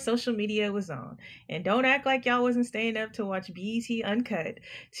before social media was on. And don't act like y'all wasn't staying up to watch BET Uncut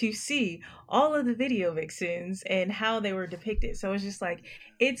to see all of the video vixens and how they were depicted. So it's just like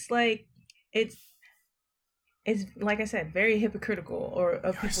it's is, like I said, very hypocritical or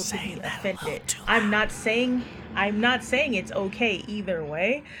of people to be offended. I'm not saying it's okay either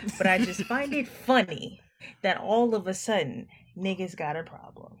way, but I just find it funny that all of a sudden niggas got a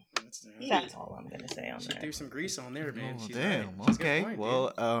problem. That's all I'm gonna say on She that. threw some grease on there, man. Oh, She's damn. right. She's a good Okay. point,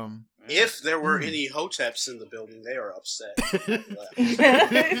 Well, If there were any Hoteps in the building, they are upset. They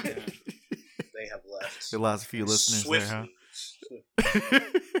have left. we lost a few listeners there, huh? Swiftly.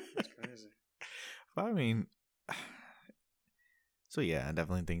 That's crazy. I mean, so yeah, I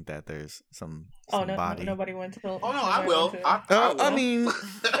definitely think that there's some Oh no, body. nobody went to. Oh no, I will. I will. I mean, Go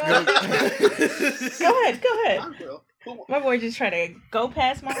ahead. I will. My boy just trying to go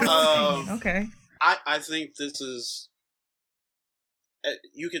past my own opinion. Okay. I think this is.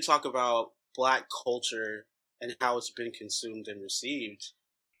 You can talk about Black culture and how it's been consumed and received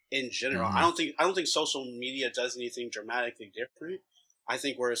in general. Mhm. I don't think social media does anything dramatically different. I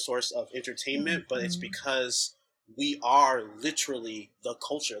think we're a source of entertainment, but it's because we are literally the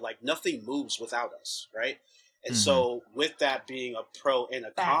culture. Like nothing moves without us, right? And so, with that being a pro and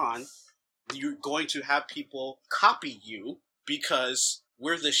a con, you're going to have people copy you because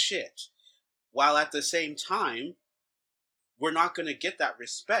we're the shit. While at the same time, we're not going to get that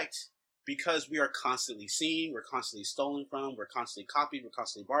respect because we are constantly seen, we're constantly stolen from, we're constantly copied, we're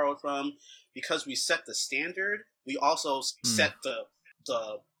constantly borrowed from. Because we set the standard, we also set the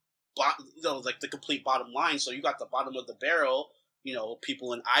like the complete bottom line. So you got the bottom of the barrel,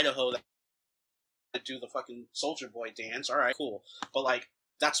 people in Idaho that do the fucking Soldier Boy dance. All right, cool. But like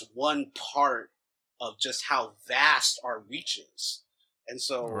that's one part of just how vast our reach is. And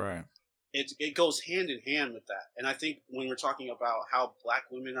so right. it goes hand in hand with that. And I think when we're talking about how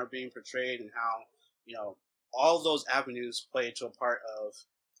Black women are being portrayed and how, all those avenues play into a part of,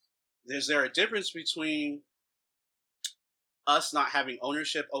 is there a difference between us not having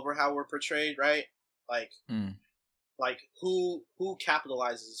ownership over how we're portrayed, right? Like who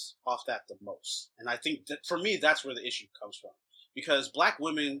capitalizes off that the most? And I think that for me, that's where the issue comes from. Because Black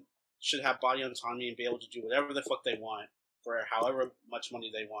women should have body autonomy and be able to do whatever the fuck they want for however much money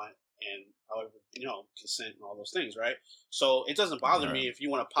they want and however, consent and all those things, right? So it doesn't bother me if you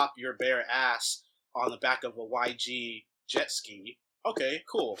want to pop your bare ass on the back of a YG jet ski. Okay,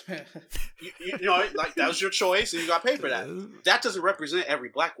 cool. Like that was your choice and you got paid for that. That doesn't represent every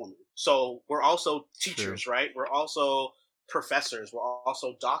Black woman. So we're also teachers, right? We're also professors. We're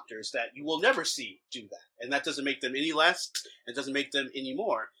also doctors that you will never see do that. And that doesn't make them any less. It doesn't make them any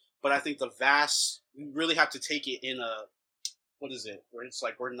more. But I think we really have to take it in a, what is it? Where it's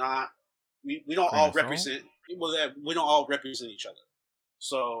like we're not, we don't all represent, we don't all represent each other.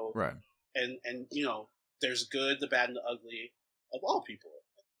 So, right. And there's good, the bad, and the ugly of all people.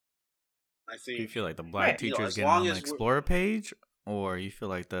 I think. Do you feel like the Black teachers get on the Explorer page, or you feel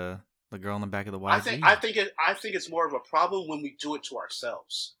like the girl in the back of the YG? I think it's more of a problem when we do it to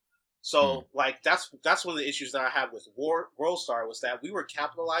ourselves. So like that's one of the issues that I had with WorldStar was that we were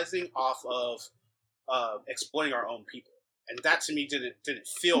capitalizing off of exploiting our own people. And that to me didn't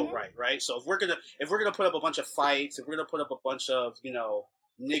feel right? So if we're gonna put up a bunch of fights, if we're gonna put up a bunch of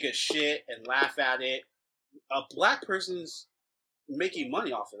nigga shit and laugh at it, a Black person's making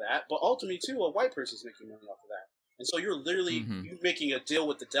money off of that, but ultimately too a white person's making money off of that. And so you're literally you making a deal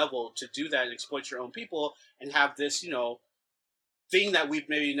with the devil to do that and exploit your own people and have this thing that we've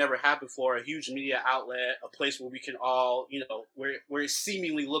maybe never had before, a huge media outlet, a place where we can all where it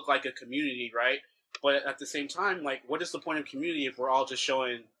seemingly look like a community, right? But at the same time, like, what is the point of community if we're all just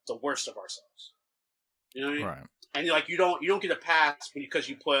showing the worst of ourselves? You know what I mean? Right. And like, you don't get a pass because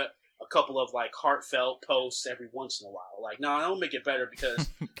you put a couple of like heartfelt posts every once in a while. Like, no, I don't make it better because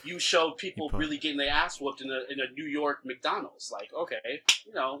you showed people really getting their ass whooped in a New York McDonald's. Like, okay,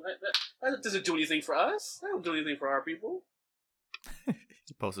 that doesn't do anything for us. That don't do anything for our people.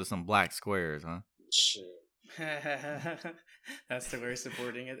 You posted some black squares, huh? Shit. That's the way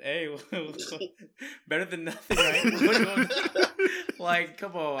supporting it. Hey, better than nothing, right? Like,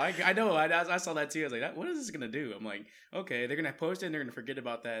 come on. I know. I saw that too. I was like, what is this gonna do? I'm like, okay, they're gonna post it and they're gonna forget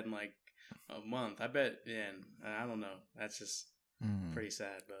about that in like a month. I bet. Man, I don't know. That's just pretty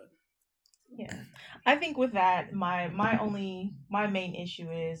sad, but. Yeah, I think with that, my main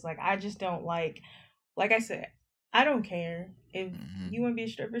issue is like I just don't like I said, I don't care if you want to be a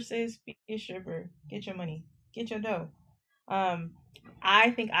stripper, sis, be a stripper, get your money, get your dough.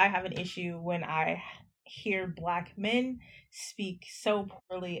 I think I have an issue when I hear Black men speak so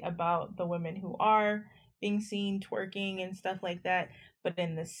poorly about the women who are being seen twerking and stuff like that, but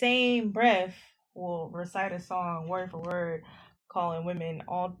in the same breath will recite a song word for word calling women,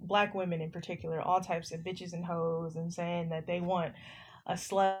 all Black women in particular, all types of bitches and hoes, and saying that they want a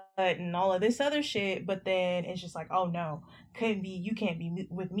slut and all of this other shit, but then it's just like, oh no, you can't be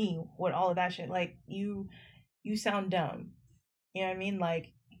with me with all of that shit. Like you sound dumb. You know what I mean?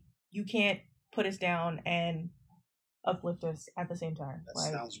 Like you can't put us down and uplift us at the same time. That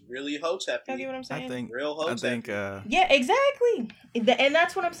like, sounds really hotep. you get what I'm saying? Real hotep. Yeah, exactly. And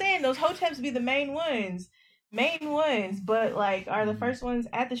that's what I'm saying. Those hoteps be the main ones, but like are the first ones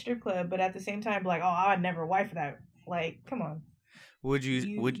at the strip club, but at the same time, like, oh, I'd never wife that. Like, come on. You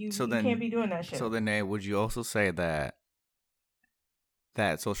can't be doing that shit. So then, Nate, would you also say that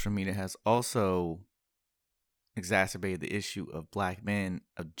social media has also exacerbated the issue of black men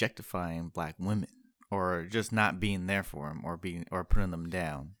objectifying black women, or just not being there for them, or putting them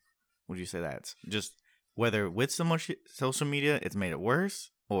down? Would you say that's just whether with so much social media it's made it worse,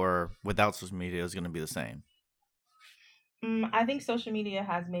 or without social media it's going to be the same? I think social media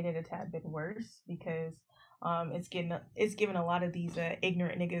has made it a tad bit worse because it's given a lot of these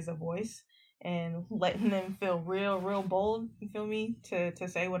ignorant niggas a voice and letting them feel real bold. You feel me? To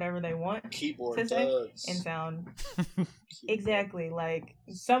say whatever they want. Keyboard to say thugs. and sound exactly like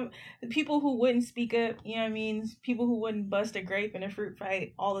some people who wouldn't speak up. You know what I mean? People who wouldn't bust a grape in a fruit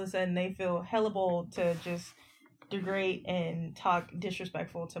fight. All of a sudden they feel hella bold to just degrade and talk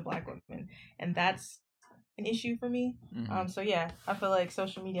disrespectful to black women, and that's an issue for me. So yeah, I feel like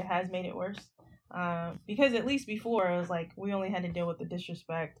social media has made it worse. Because at least before it was like we only had to deal with the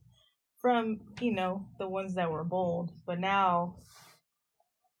disrespect from, the ones that were bold, but now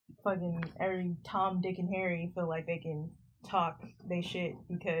fucking every Tom, Dick, and Harry feel like they can talk they shit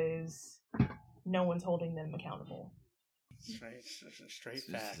because no one's holding them accountable. Straight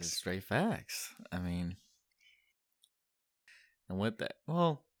facts. Straight facts. I mean, and with that,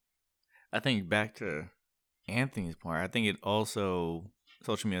 well, I think back to Anthony's point, I think social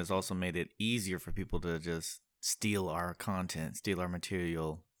media has also made it easier for people to just steal our content, steal our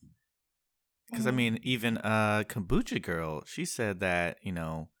material. Because, I mean, even Kombucha Girl, she said that,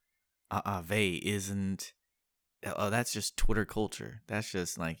 Ave isn't, that's just Twitter culture. That's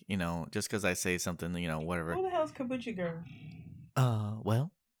just like, just because I say something, whatever. Who the hell's Kombucha Girl?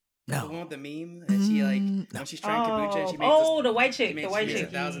 Well, no. The one with the meme that she when she's trying kombucha, she makes the white chick, she the white makes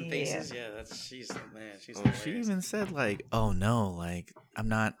chick, 1,000 faces. Yeah, she's she even said like, oh no, like I'm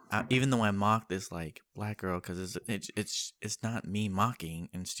not, even though I mock this like black girl, because it's not me mocking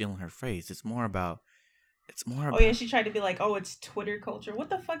and stealing her phrase. It's more about. Oh yeah, she tried to be like, oh, it's Twitter culture. What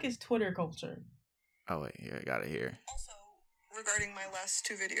the fuck is Twitter culture? Oh wait, here I got it here. Also, regarding my last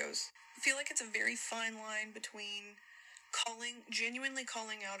two videos, I feel like it's a very fine line between genuinely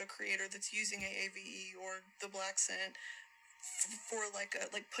calling out a creator that's using AAVE or the black scent for like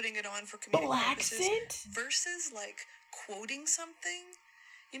putting it on for comedic purposes versus like quoting something.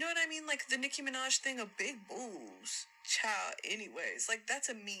 You know what I mean? Like the Nicki Minaj thing of big boobs, child. Anyways, like that's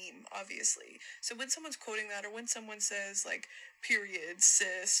a meme, obviously. So when someone's quoting that, or when someone says like period,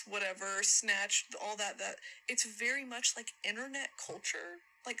 cis, whatever, snatch, all that it's very much like internet culture.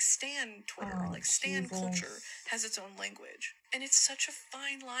 Like Stan Twitter, Stan culture has its own language. And it's such a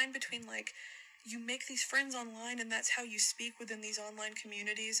fine line between like, you make these friends online and that's how you speak within these online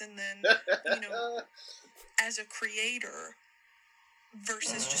communities, and then, as a creator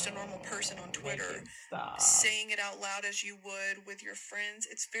versus just a normal person on Twitter saying it out loud as you would with your friends.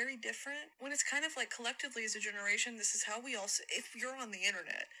 It's very different. When it's kind of like collectively as a generation, this is how we all, if you're on the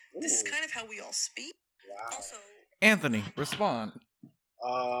internet, this is kind of how we all speak. Wow. Also, Anthony, respond.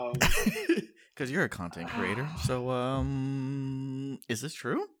 Because you're a content creator, so is this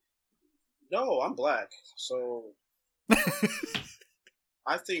true? No, I'm black, so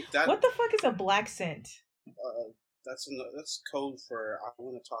I think that. What the fuck is a black scent? That's code for I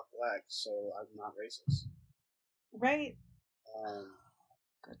want to talk black, so I'm not racist. Right.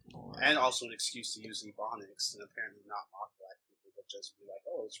 Good Lord. And also an excuse to use Ebonics and apparently not mock black people, but just be like,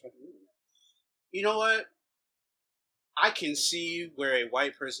 oh, it's from the internet. You know what? I can see where a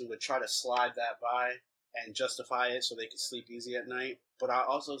white person would try to slide that by and justify it so they could sleep easy at night. But I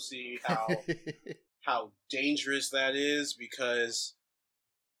also see how dangerous that is, because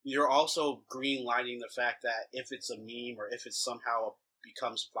you're also green lighting the fact that if it's a meme or if it somehow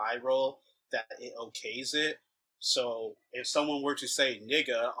becomes viral, that it okays it. So if someone were to say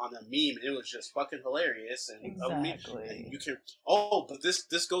nigga on a meme, it was just fucking hilarious. And exactly. And you can. Oh, but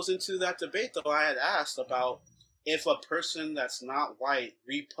this goes into that debate though I had asked about. If a person that's not white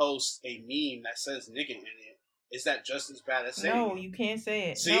reposts a meme that says nigga in it, Is that just as bad as saying No, it? you can't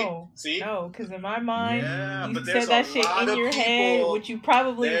say it. See? No. See? No, because in my mind, Yeah, you but said there's that a shit lot in of your head, people- which you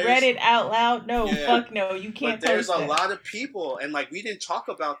probably there's- read it out loud. No, Yeah. fuck no. You can't But there's post a that. lot of people, and like we didn't talk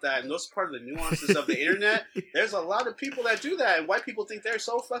about that, and those are part of the nuances of the internet. There's a lot of people that do that, and white people think they're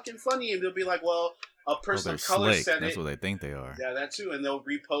so fucking funny, and they'll be like, "Well, a person they're of color slick. said That's it." what they think they are. Yeah, that too, and they'll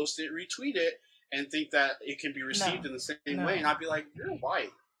repost it, retweet it, and think that it can be received No. in the same No. way. And I'd be like, "You're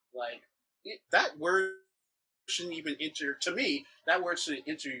white. Like that word shouldn't even enter. To me, that word shouldn't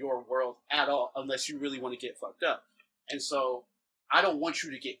enter your world at all, unless you really want to get fucked up." And so, I don't want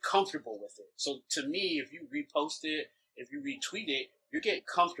you to get comfortable with it. So to me, if you repost it, if you retweet it, you're getting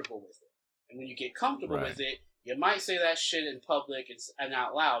comfortable with it. And when you get comfortable Right. with it, you might say that shit in public and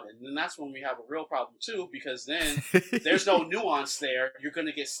out loud, and then that's when we have a real problem too, because then there's no nuance there. You're going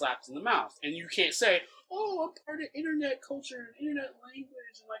to get slapped in the mouth. And you can't say, "Oh, I'm part of internet culture and internet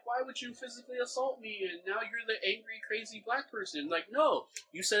language, and like, why would you physically assault me? And now you're the angry, crazy black person." Like, no,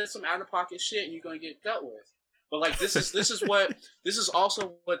 you said some out of pocket shit, and you're going to get dealt with. But like, this is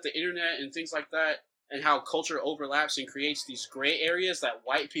also what the internet and things like that, and how culture overlaps and creates these gray areas that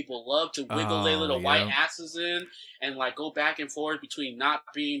white people love to wiggle their little white asses in, and like go back and forth between not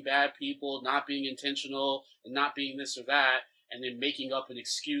being bad people, not being intentional, and not being this or that, and then making up an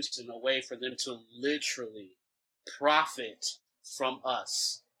excuse in a way for them to literally profit from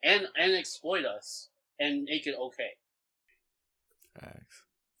us and exploit us and make it okay. Facts.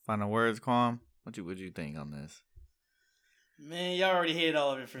 Final words, Kwame. What you think on this? Man, y'all already hit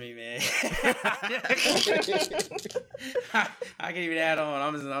all of it for me, man. I can't even add on.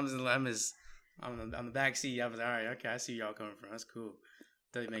 I'm on the back seat. I was all right. Okay, I see y'all coming from. That's cool.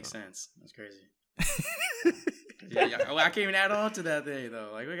 That makes sense. That's crazy. Yeah, I can't even add on to that thing though.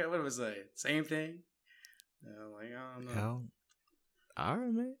 Like, what was it? Same thing. Like, I don't know. Hell, all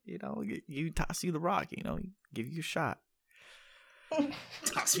right, man. You know, you toss you the rock. You know, give you a shot.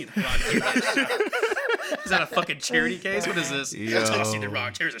 Toss me the rock. Give me a shot. Is that a fucking charity case? What is this? Yo. Toss me the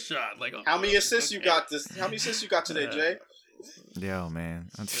rock. Here's a shot. Like, oh, How many assists you got this? How many assists you got today, Jay? Yo, man.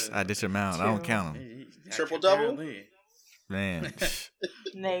 I dish them out. I don't count them. Triple-double? Man,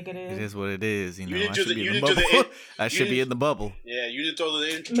 Negative. it is what it is. You know, didn't I do should the- be you in the didn't do bubble. the I should be in the bubble. Yeah, you didn't throw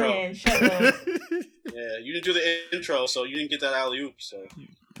the intro. Man, shut up. Yeah, you didn't do the intro, so you didn't get that alley oop. So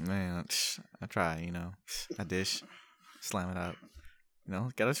Man, I try, you know. I dish, slam it up. You know,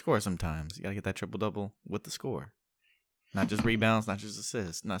 gotta score sometimes. You gotta get that triple double with the score. Not just rebounds, not just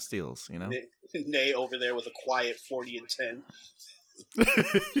assists, not steals, you know? Nay over there with a quiet 40 and 10.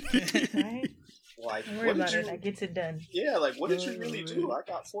 Right? Like, Don't worry what about did it. you? That gets it done. Yeah, like what did you really do? I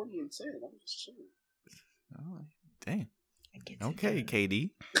got 40 and 10. I'm just chilling. Oh, dang. That gets it Okay, done.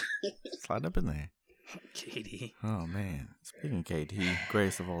 KD. Slide up in there. Katie. Oh, man. Speaking of KD,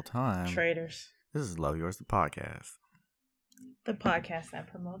 greatest of all time, Traders. this is Love Yours, the podcast. The podcast that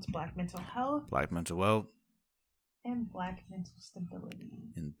promotes Black mental health Black mental wealth, and Black mental stability.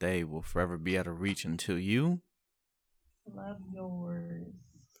 and they will forever be out of reach until you Love yours.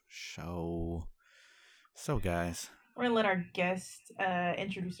 show. So, guys. We're gonna let our guests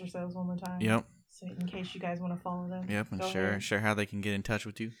introduce themselves one more time. Yep. So in case you guys want to follow them. Yep. And Go share ahead. how they can get in touch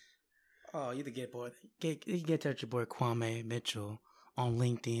with you. Oh, you the get boy. You can get to your boy Kwame Mitchell on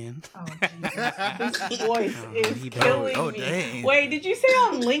LinkedIn. Oh, Jesus. This voice Oh, is he killing Oh, me. dang. Wait, did you say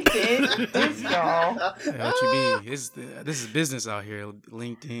on LinkedIn? This y'all. Yeah, what you be? This is business out here.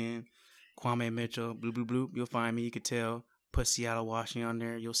 LinkedIn, Kwame Mitchell, bloop, bloop, bloop. You'll find me. You could tell. Put Seattle, Washington on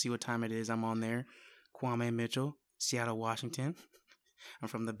there. You'll see what time it is. I'm on there. Kwame Mitchell, Seattle, Washington. I'm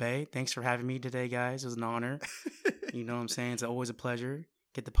from the Bay. Thanks for having me today, guys. It was an honor. You know what I'm saying? It's always a pleasure.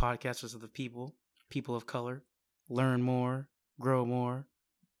 Get the podcasters of the people of color, learn more, grow more,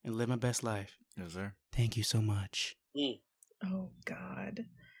 and live my best life. Yes, sir. Thank you so much. Oh, God.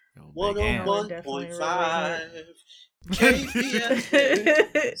 Yo, Big Ant. 101.5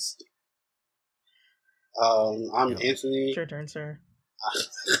 KPFS. I'm Yo. Anthony. It's your turn, sir.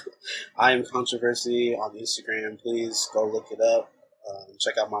 I am Controversy on Instagram. Please go look it up.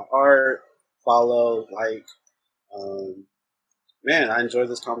 Check out my art. Follow, like. Man, I enjoyed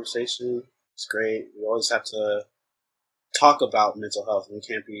this conversation. It's great. We always have to talk about mental health, and we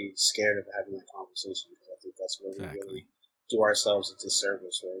can't be scared of having that conversation, because I think that's where we really Exactly. do ourselves a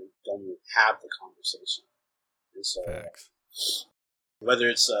disservice, where we don't even have the conversation. And so, Facts. whether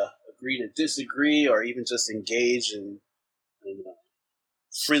it's agree to disagree or even just engage in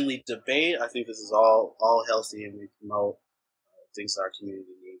friendly debate, I think this is all healthy, and we promote things that our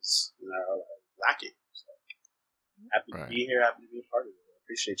community needs and are lacking. So, happy Right. to be here, happy to be a part of it. I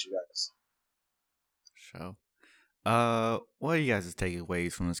appreciate you guys. Show. What are you guys'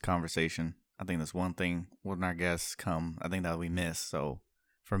 takeaways from this conversation? I think that's one thing when our guests come, I think that we miss. So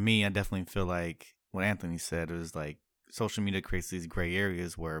for me, I definitely feel like what Anthony said was like social media creates these gray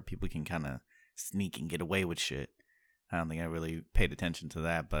areas where people can kind of sneak and get away with shit. I don't think I really paid attention to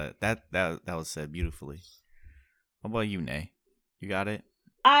that, but that was said beautifully. What about you, Nay? You got it?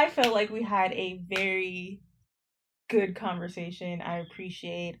 I felt like we had a very good conversation. I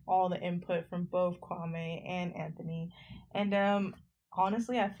appreciate all the input from both Kwame and Anthony. And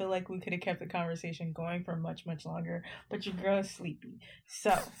honestly, I feel like we could have kept the conversation going for much, much longer, but your girl is sleepy.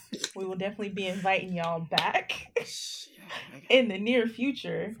 So we will definitely be inviting y'all back in the near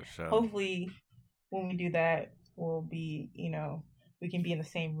future. For sure. Hopefully when we do that, we'll be, we can be in the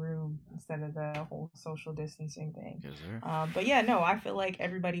same room instead of the whole social distancing thing. Yes, sir. But yeah, no, I feel like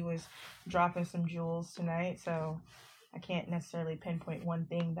everybody was dropping some jewels tonight, so I can't necessarily pinpoint one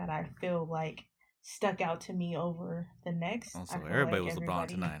thing that I feel like stuck out to me over the next. Also, I feel everybody like was LeBron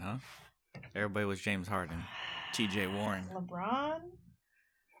tonight, huh? Everybody was James Harden, T.J. Warren. LeBron?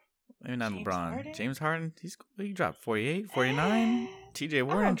 Maybe not James LeBron. Harden? James Harden, he dropped 48, 49. T.J.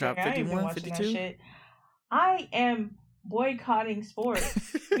 Warren dropped I ain't been 51, watching that 52. shit. I am boycotting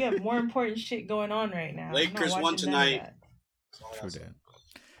sports. We have more important shit going on right now. I'm not Lakers won watching none of tonight. that. True that.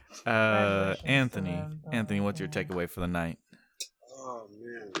 Congratulations Anthony, to them, though. Anthony, what's your Yeah. takeaway for the night? Oh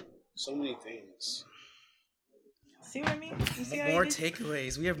man, so many things. See what I mean? You see how More you did?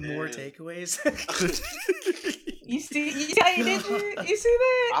 takeaways. We have more Man. takeaways. You see how you did it? You see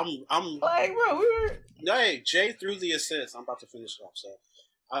that? I'm. Like, bro, we were. Hey, Jay threw the assist. I'm about to finish it off.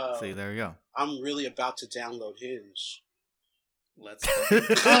 So, See, there we go. I'm really about to download Hinge. Let's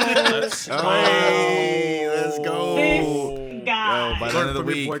Let's go. Hey, let's go. This guy. Yo, by the Learn end of the from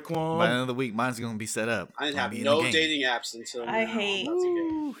your week, boy Quan. by the end of the week, mine's gonna be set up. I didn't Gonna have be in no the game. dating apps until I now. hate- I'm about to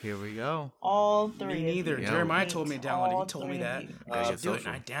Ooh, here we go. All Me three. neither. Of you. Yeah. Jeremiah told me to download it. All He told me three of that. you. Gotta get Do it, and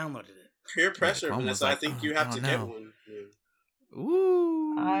social. I downloaded it. get peer pressure, Quan was Vanessa. I like, think oh, you have I to don't get know. one. Yeah.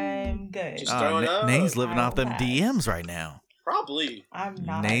 Ooh. I'm good. Just throw it up. Nay's living I off them will DMs right now. Probably. I'm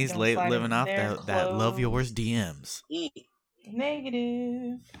not. Nay's Don't slide living in off their that love clothes. yours DMs.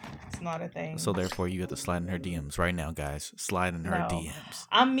 Negative. It's not a thing. So therefore, you have to slide in her DMs right now, guys. Slide in her No. DMs.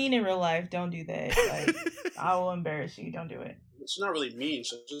 I'm mean in real life. Don't do that. Like, I will embarrass you. Don't do it. It's not really mean.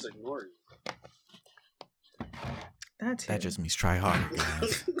 She'll just ignore you. That just means try harder,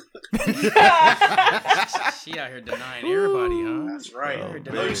 guys. She out here denying everybody, huh? That's right. Oh, I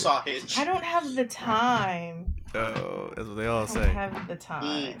know you man. saw Hinge. I don't have the time. Oh, that's what they all I don't say. have the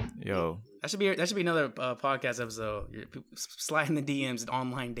time. Yo, That should be another podcast episode. Sliding the DMs and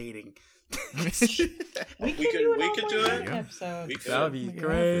online dating. We We can could- do an we could do online it. episode. We could. That would be Make it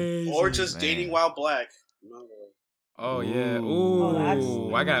crazy. Or just Man. dating while black. No, Oh yeah. Ooh. Ooh. Oh, that's-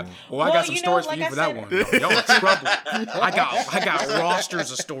 I got Well, some you know, stories like for you I for that said- one. Y'all in trouble. I got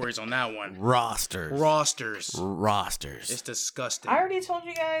rosters of stories on that one. rosters. Rosters. Rosters. It's disgusting. I already told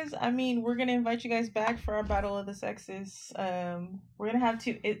you guys. I mean, we're gonna invite you guys back for our Battle of the Sexes. We're gonna have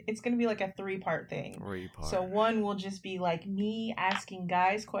to. It's gonna be like a 3-part thing. So one will just be like me asking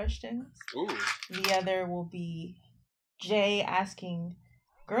guys questions. Ooh. The other will be Jay asking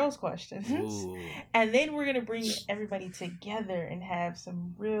girls questions. Ooh. And then we're gonna bring everybody together and have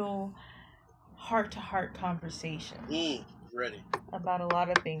some real heart-to-heart conversations Ready. about a lot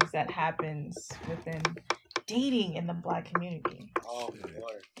of things that happens within dating in the Black community. Oh,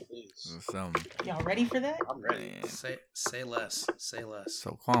 Lord, please. Some, Y'all ready for that? I'm ready. man. Say less. Say less.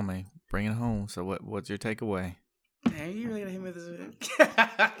 So Kwame, bring it home. So what's your takeaway? Man, you really gonna hit me with this?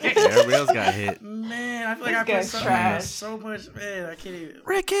 Everybody else got hit. Man, I feel like This I put guy's trash. so much. Man, I can't even.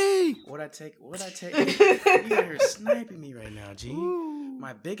 Ricky. What I take? You out here sniping me right now, G. Ooh.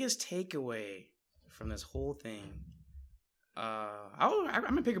 My biggest takeaway from this whole thing, I'm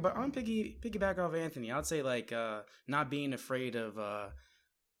gonna piggyback off Anthony. I'd say like not being afraid of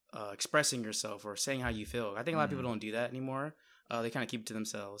expressing yourself or saying how you feel. I think a lot of people don't do that anymore. They kind of keep it to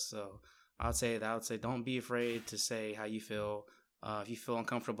themselves. So I would say don't be afraid to say how you feel. If you feel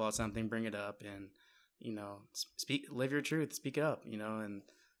uncomfortable about something, bring it up and live your truth, speak it up.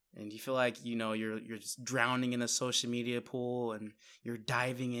 And you feel like you're just drowning in a social media pool and you're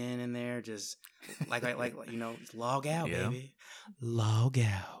diving in there, just like log out, Yeah. baby, log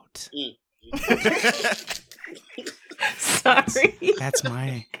out. Sorry. That's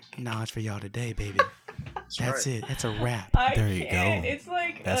my knowledge for y'all today, baby. That's right. it. That's a wrap. There you can't. go. It's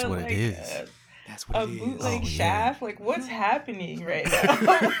like That's what it is. That's A what it is. bootleg Oh, yeah. shaft. Like, what's happening right now?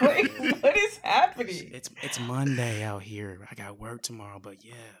 Like, what is happening? It's Monday out here. I got work tomorrow, but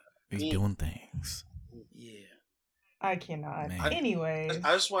yeah. He's doing things. Yeah. I cannot. Man. Anyways,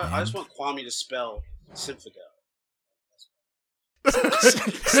 I just want Kwame to spell Symphago. Wait,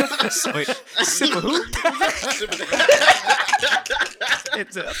 sip of who?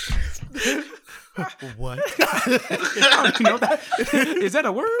 It's a What? I don't even know that. Is that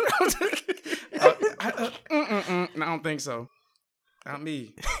a word? I don't think so. Not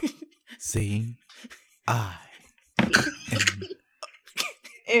me. See, I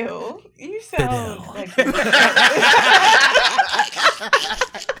Ew, you sound Fidel. like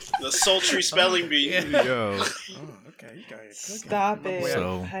The sultry spelling bee. yo. Oh, okay. You got here cooking. stop My it. boy,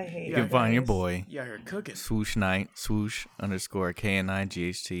 So, I hate You can find your guys. boy You out here cooking. Swoosh Knight, swoosh _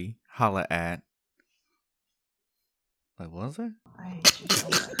 KNIGHT. Holla at. Like, what was it? I hate you so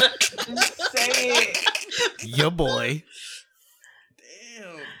much. Just say it. Your boy.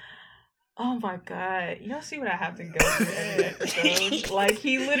 Damn. Oh my god. Y'all see what I have to go through every episode? Like,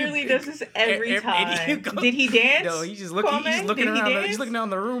 he literally does this every you time. go- Did he dance? No, he's just looking. He's Kwame? just looking Did he around. dance? He's looking down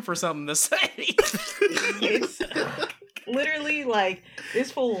the room for something to say. It's literally like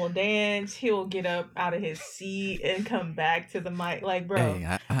this fool will dance. He'll get up out of his seat and come back to the mic. Like, bro,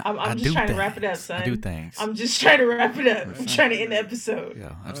 Hey, I'm I just do trying to wrap it up, things. son. I do things. I'm just trying to wrap it up. I'm trying to end the episode.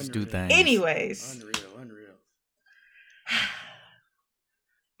 Yo, I just do Unreal. things. Anyways, Unreal.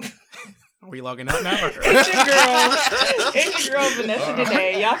 Are we logging out now? it's your girl. It's your girl, Vanessa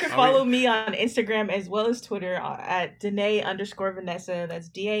Danae. Y'all can Are follow we- me on Instagram as well as Twitter at Danae_Vanessa. That's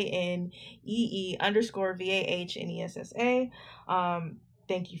DANEE_VAHNESSA.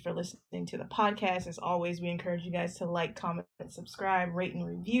 Thank you for listening to the podcast. As always, we encourage you guys to like, comment, subscribe, rate, and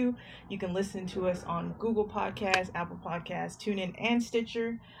review. You can listen to us on Google Podcasts, Apple Podcasts, TuneIn, and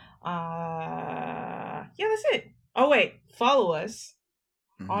Stitcher. Yeah, that's it. Oh, wait. Follow us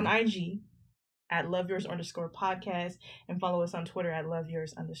on IG at loveyours_podcast and follow us on Twitter at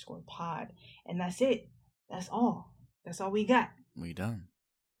loveyours_pod. And that's it. That's all. That's all we got. We done.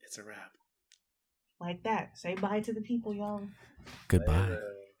 It's a wrap. Like that. Say bye to the people, y'all. Goodbye.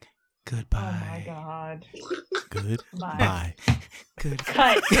 Goodbye. Oh my god. Goodbye. Good.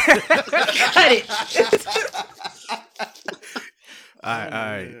 Cut. Cut it. All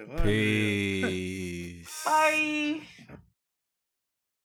right. Unreal. Peace. Bye.